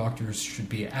room doctors should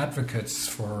be advocates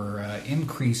for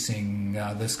increasing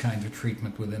this kind of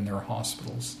treatment within their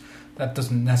hospitals. That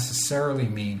doesn't necessarily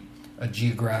mean a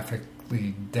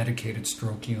geographically dedicated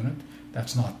stroke unit.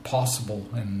 That's not possible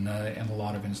in a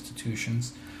lot of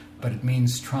institutions. But it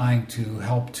means trying to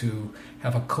help to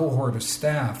have a cohort of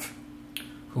staff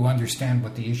who understand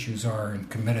what the issues are and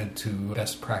committed to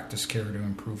best practice care to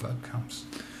improve outcomes.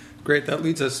 Great. That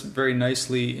leads us very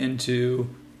nicely into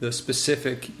the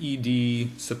specific ED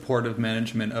supportive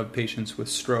management of patients with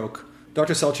stroke.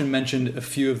 Dr. Selchen mentioned a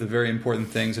few of the very important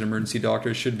things that emergency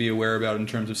doctors should be aware about in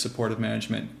terms of supportive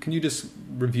management. Can you just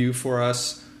review for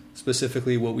us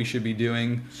specifically what we should be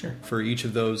doing for each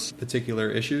of those particular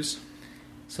issues?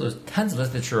 So there's tons of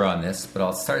literature on this, but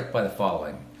I'll start by the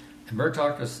following. Emerg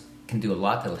doctors can do a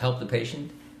lot that'll help the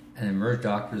patient, and emerg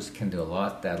doctors can do a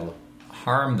lot that'll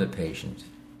harm the patient.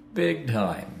 Big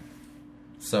time.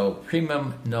 So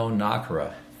primum non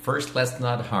nocere. First, let's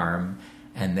not harm,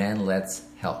 and then let's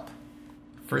help.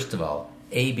 First of all,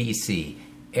 ABC,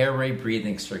 airway,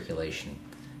 breathing, circulation.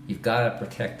 You've got to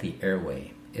protect the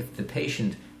airway. If the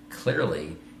patient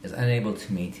clearly is unable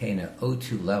to maintain an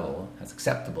O2 level that's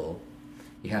acceptable,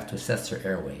 you have to assess their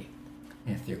airway.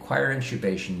 And if they require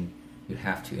intubation, you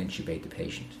have to intubate the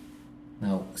patient.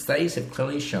 Now, studies have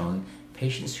clearly shown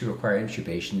patients who require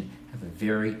intubation have a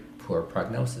very poor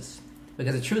prognosis.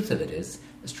 Because the truth of it is,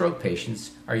 the stroke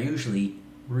patients are usually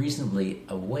reasonably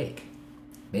awake.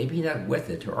 Maybe not with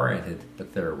it or oriented,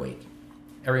 but they're awake.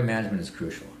 Airway management is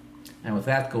crucial. And with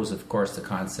that goes, of course, the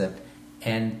concept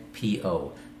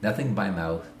NPO, nothing by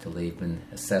mouth till they've been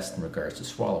assessed in regards to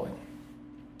swallowing.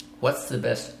 What's the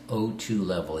best O2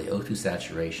 level, the O2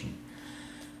 saturation?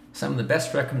 Some of the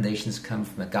best recommendations come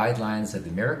from the guidelines of the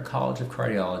American College of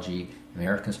Cardiology,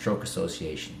 American Stroke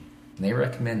Association. And they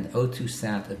recommend O2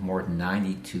 sat of more than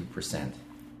 92%.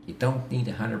 You don't need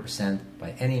 100%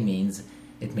 by any means.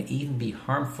 It may even be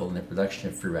harmful in the production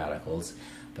of free radicals,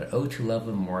 but O2 level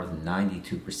of more than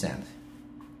 92%.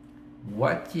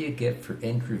 What do you get for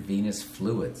intravenous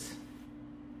fluids?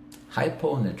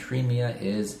 Hyponatremia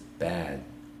is bad.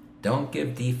 Don't give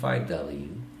D5W.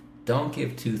 Don't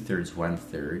give 2/3,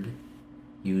 1/3.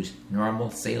 Use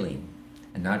normal saline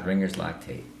and not Ringer's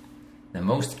lactate. Now,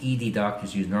 most ED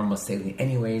doctors use normal saline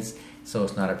anyways, so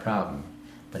it's not a problem.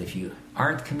 But if you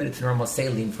aren't committed to normal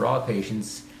saline for all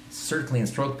patients, certainly in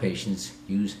stroke patients,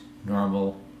 use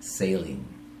normal saline.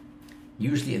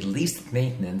 Usually at least at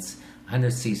maintenance,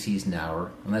 100 cc's an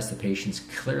hour, unless the patient's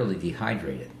clearly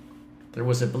dehydrated. There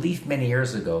was a belief many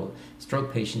years ago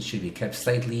stroke patients should be kept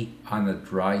slightly on the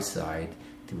dry side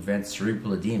to prevent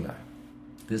cerebral edema.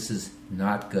 This is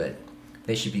not good.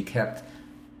 They should be kept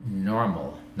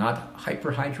normal, not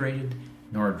hyperhydrated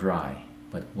nor dry,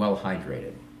 but well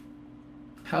hydrated.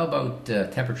 How about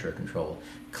temperature control?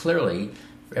 Clearly,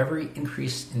 for every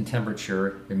increase in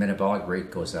temperature, your metabolic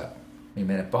rate goes up. When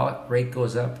your metabolic rate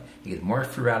goes up, you get more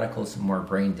free radicals and more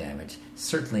brain damage.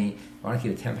 Certainly, I want to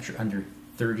keep the temperature under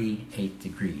 38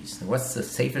 degrees. And what's the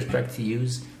safest drug to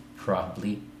use?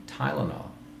 Probably Tylenol.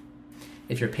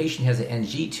 If your patient has an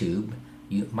NG tube,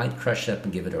 you might crush it up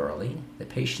and give it orally. The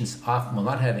patients often will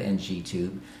not have an NG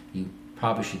tube. You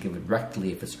probably should give it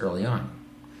rectally if it's early on.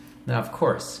 Now, of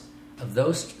course, of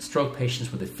those stroke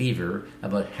patients with a fever,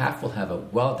 about half will have a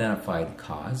well-identified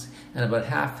cause, and about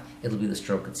half it'll be the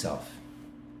stroke itself.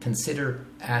 Consider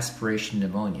aspiration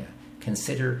pneumonia.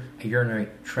 Consider a urinary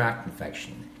tract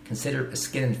infection. Consider a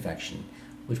skin infection,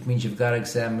 which means you've got to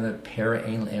examine the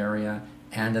perianal area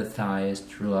and the thighs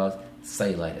to rule out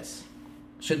cellulitis.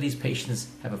 Should these patients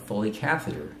have a Foley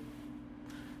catheter?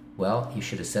 Well, you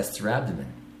should assess their abdomen,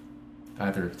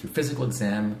 either through physical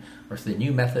exam or through the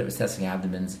new method of assessing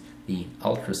abdomens, the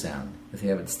ultrasound. If they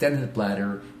have a distended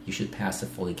bladder, you should pass a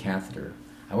Foley catheter.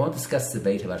 I won't discuss the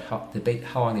debate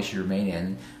how long they should remain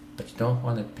in, but you don't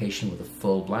want a patient with a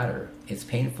full bladder. It's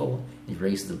painful and it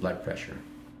raises the blood pressure.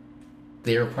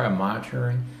 They require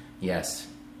monitoring, yes,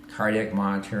 cardiac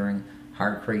monitoring,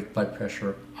 heart rate, blood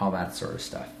pressure, all that sort of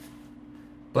stuff.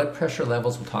 Blood pressure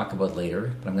levels we'll talk about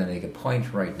later, but I'm going to make a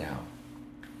point right now.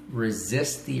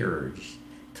 Resist the urge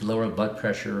to lower blood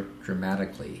pressure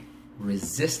dramatically.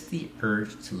 Resist the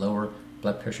urge to lower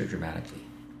blood pressure dramatically.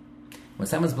 When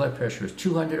someone's blood pressure is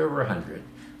 200 over 100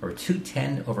 or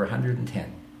 210 over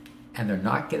 110 and they're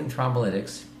not getting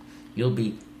thrombolytics, you'll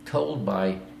be told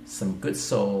by some good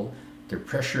soul their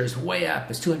pressure is way up,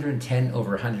 it's 210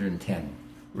 over 110.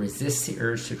 Resist the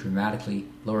urge to dramatically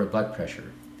lower blood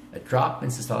pressure. A drop in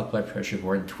systolic blood pressure of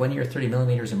more than 20 or 30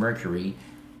 millimeters of mercury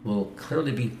will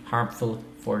clearly be harmful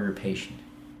for your patient.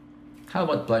 How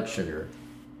about blood sugar?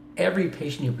 Every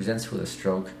patient who presents with a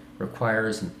stroke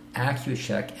requires an accurate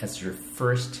check as their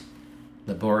first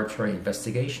laboratory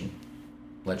investigation.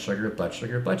 Blood sugar, blood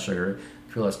sugar, blood sugar,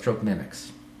 to rule out stroke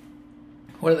mimics.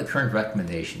 What are the current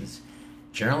recommendations?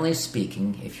 Generally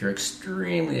speaking, if you're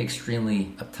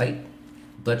extremely uptight,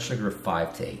 blood sugar of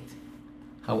 5 to 8.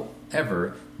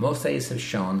 However, most studies have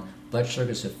shown blood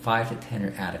sugars of 5 to 10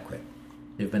 are adequate.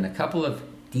 There have been a couple of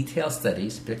detailed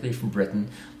studies, particularly from Britain,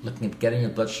 looking at getting your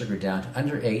blood sugar down to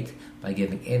under 8 by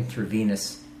giving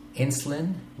intravenous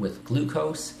insulin with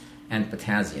glucose and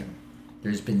potassium.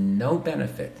 There's been no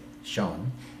benefit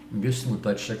shown in reducing the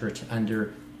blood sugar to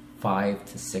under 5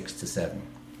 to 6 to 7.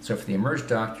 So for the emerge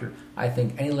doctor, I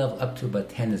think any level up to about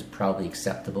 10 is probably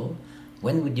acceptable.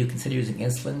 When would you consider using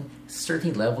insulin?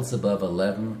 Certainly levels above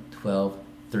 11, 12,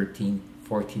 13,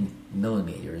 14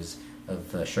 millimeters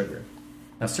of sugar.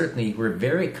 Now certainly we're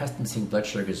very accustomed to seeing blood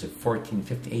sugars of 14,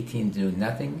 15, 18 do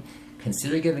nothing.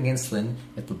 Consider giving insulin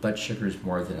if the blood sugar is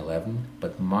more than 11,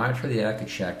 but monitor the echo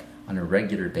check on a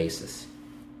regular basis.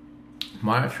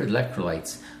 Monitor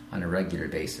electrolytes on a regular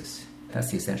basis.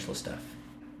 That's the essential stuff.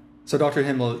 So Dr.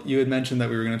 Himmel, you had mentioned that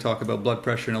we were going to talk about blood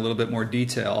pressure in a little bit more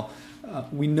detail.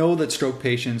 We know that stroke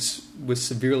patients with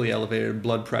severely elevated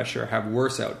blood pressure have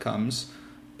worse outcomes,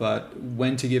 but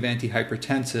when to give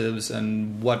antihypertensives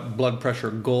and what blood pressure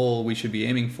goal we should be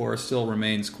aiming for still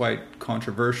remains quite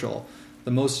controversial.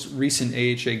 The most recent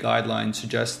AHA guidelines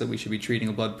suggest that we should be treating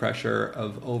a blood pressure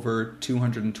of over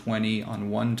 220 on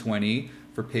 120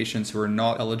 for patients who are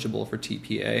not eligible for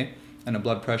TPA, and a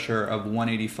blood pressure of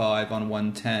 185 on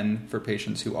 110 for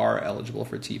patients who are eligible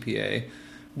for TPA,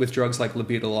 with drugs like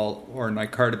labetalol or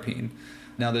nicardipine.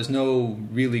 Now, there's no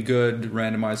really good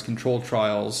randomized control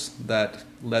trials that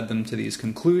led them to these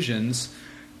conclusions.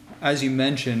 as you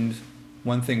mentioned,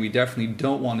 one thing we definitely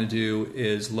don't want to do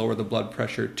is lower the blood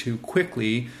pressure too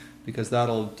quickly, because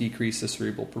that'll decrease the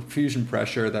cerebral perfusion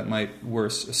pressure that might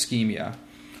worsen ischemia.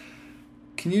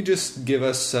 Can you just give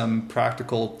us some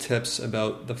practical tips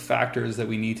about the factors that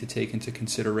we need to take into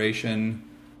consideration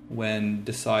when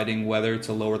deciding whether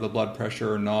to lower the blood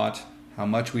pressure or not, how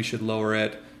much we should lower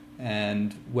it,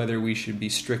 and whether we should be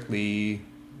strictly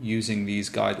using these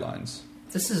guidelines?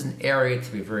 This is an area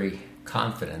to be very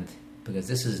confident, because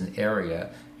this is an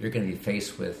area you're going to be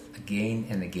faced with again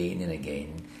and again and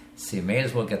again. So you may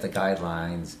as well get the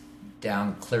guidelines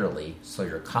down clearly so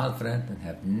you're confident and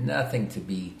have nothing to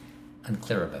be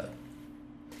unclear about.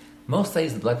 Most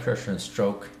studies of blood pressure in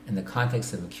stroke in the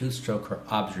context of acute stroke are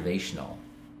observational.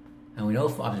 And we know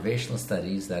from observational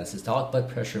studies that a systolic blood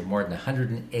pressure of more than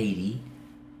 180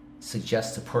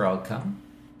 suggests a poor outcome.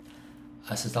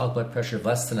 A systolic blood pressure of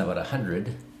less than about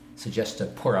 100 suggests a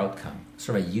poor outcome,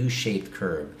 sort of a U-shaped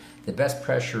curve. The best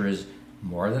pressure is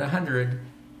more than 100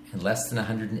 and less than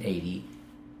 180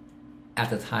 at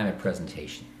the time of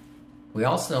presentation. We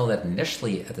also know that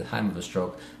initially at the time of a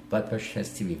stroke, blood pressure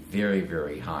tends to be very,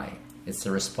 very high. It's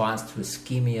a response to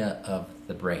ischemia of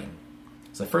the brain.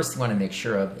 So the first thing you want to make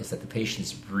sure of is that the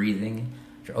patient's breathing,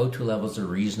 their O2 levels are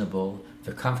reasonable,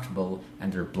 they're comfortable,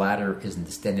 and their bladder isn't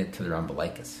distended to their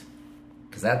umbilicus,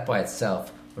 because that by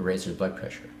itself will raise their blood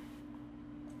pressure.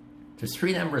 There's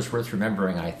three numbers worth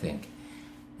remembering, I think,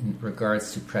 in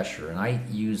regards to pressure, and I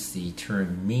use the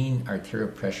term mean arterial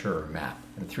pressure, or MAP.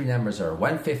 And the three numbers are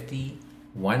 150,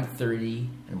 130,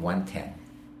 and 110.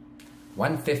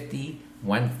 150,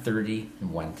 130,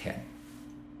 and 110.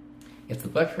 If the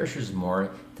blood pressure is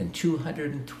more than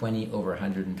 220 over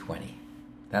 120,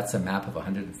 that's a MAP of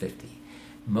 150.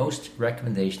 Most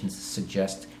recommendations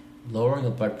suggest lowering the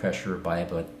blood pressure by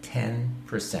about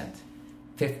 10%,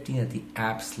 15 at the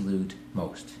absolute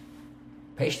most.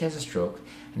 The patient has a stroke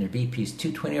and their BP is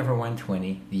 220 over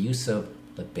 120, the use of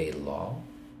labetalol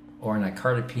or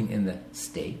nicardipine in the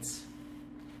States.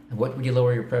 And what would you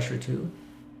lower your pressure to?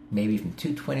 Maybe from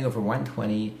 220 over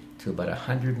 120 to about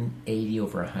 180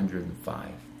 over 105.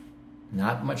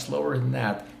 Not much lower than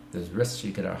that. There's risks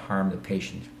you're going to harm the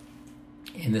patient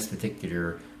in this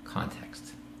particular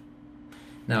context.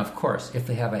 Now, of course, if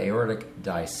they have an aortic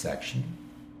dissection,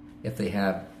 if they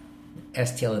have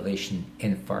ST elevation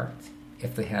infarct,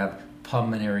 if they have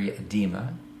pulmonary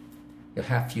edema, you'll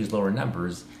have to use lower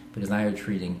numbers because now you're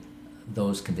treating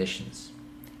those conditions.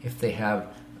 If they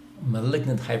have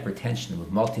malignant hypertension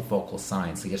with multifocal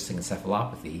signs suggesting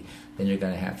encephalopathy, then you're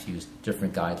going to have to use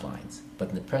different guidelines. But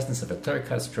in the presence of a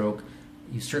clear-cut stroke,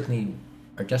 you certainly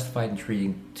are justified in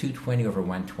treating 220 over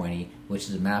 120, which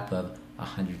is a MAP of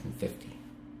 150.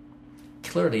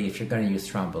 Clearly, if you're going to use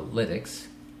thrombolytics,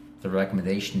 the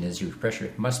recommendation is your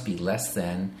pressure must be less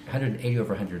than 180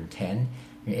 over 110.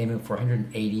 You're aiming for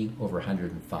 180 over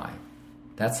 105.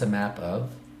 That's a MAP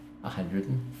of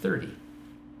 130.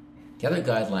 The other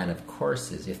guideline, of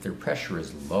course, is if their pressure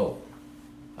is low,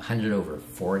 100 over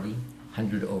 40,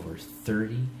 100 over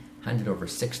 30, 100 over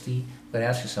 60, but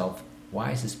ask yourself, why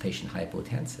is this patient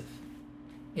hypotensive?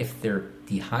 If they're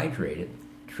dehydrated,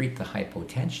 treat the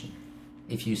hypotension.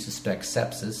 If you suspect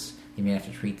sepsis, you may have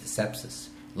to treat the sepsis.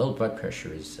 Low blood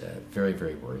pressure is very,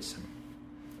 very worrisome.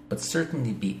 But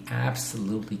certainly be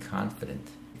absolutely confident.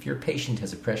 If your patient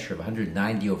has a pressure of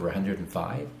 190 over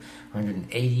 105, or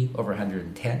 180 over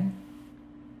 110,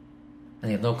 and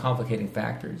they have no complicating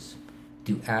factors,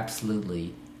 do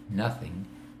absolutely nothing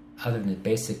other than the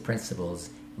basic principles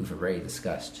we've already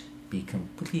discussed. Be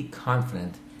completely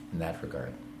confident in that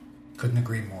regard. Couldn't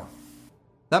agree more.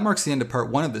 That marks the end of part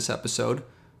 1 of this episode.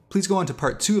 Please go on to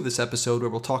part 2 of this episode where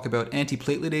we'll talk about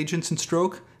antiplatelet agents in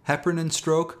stroke, heparin in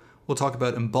stroke, we'll talk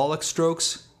about embolic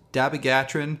strokes,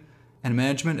 dabigatran, and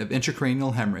management of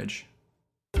intracranial hemorrhage.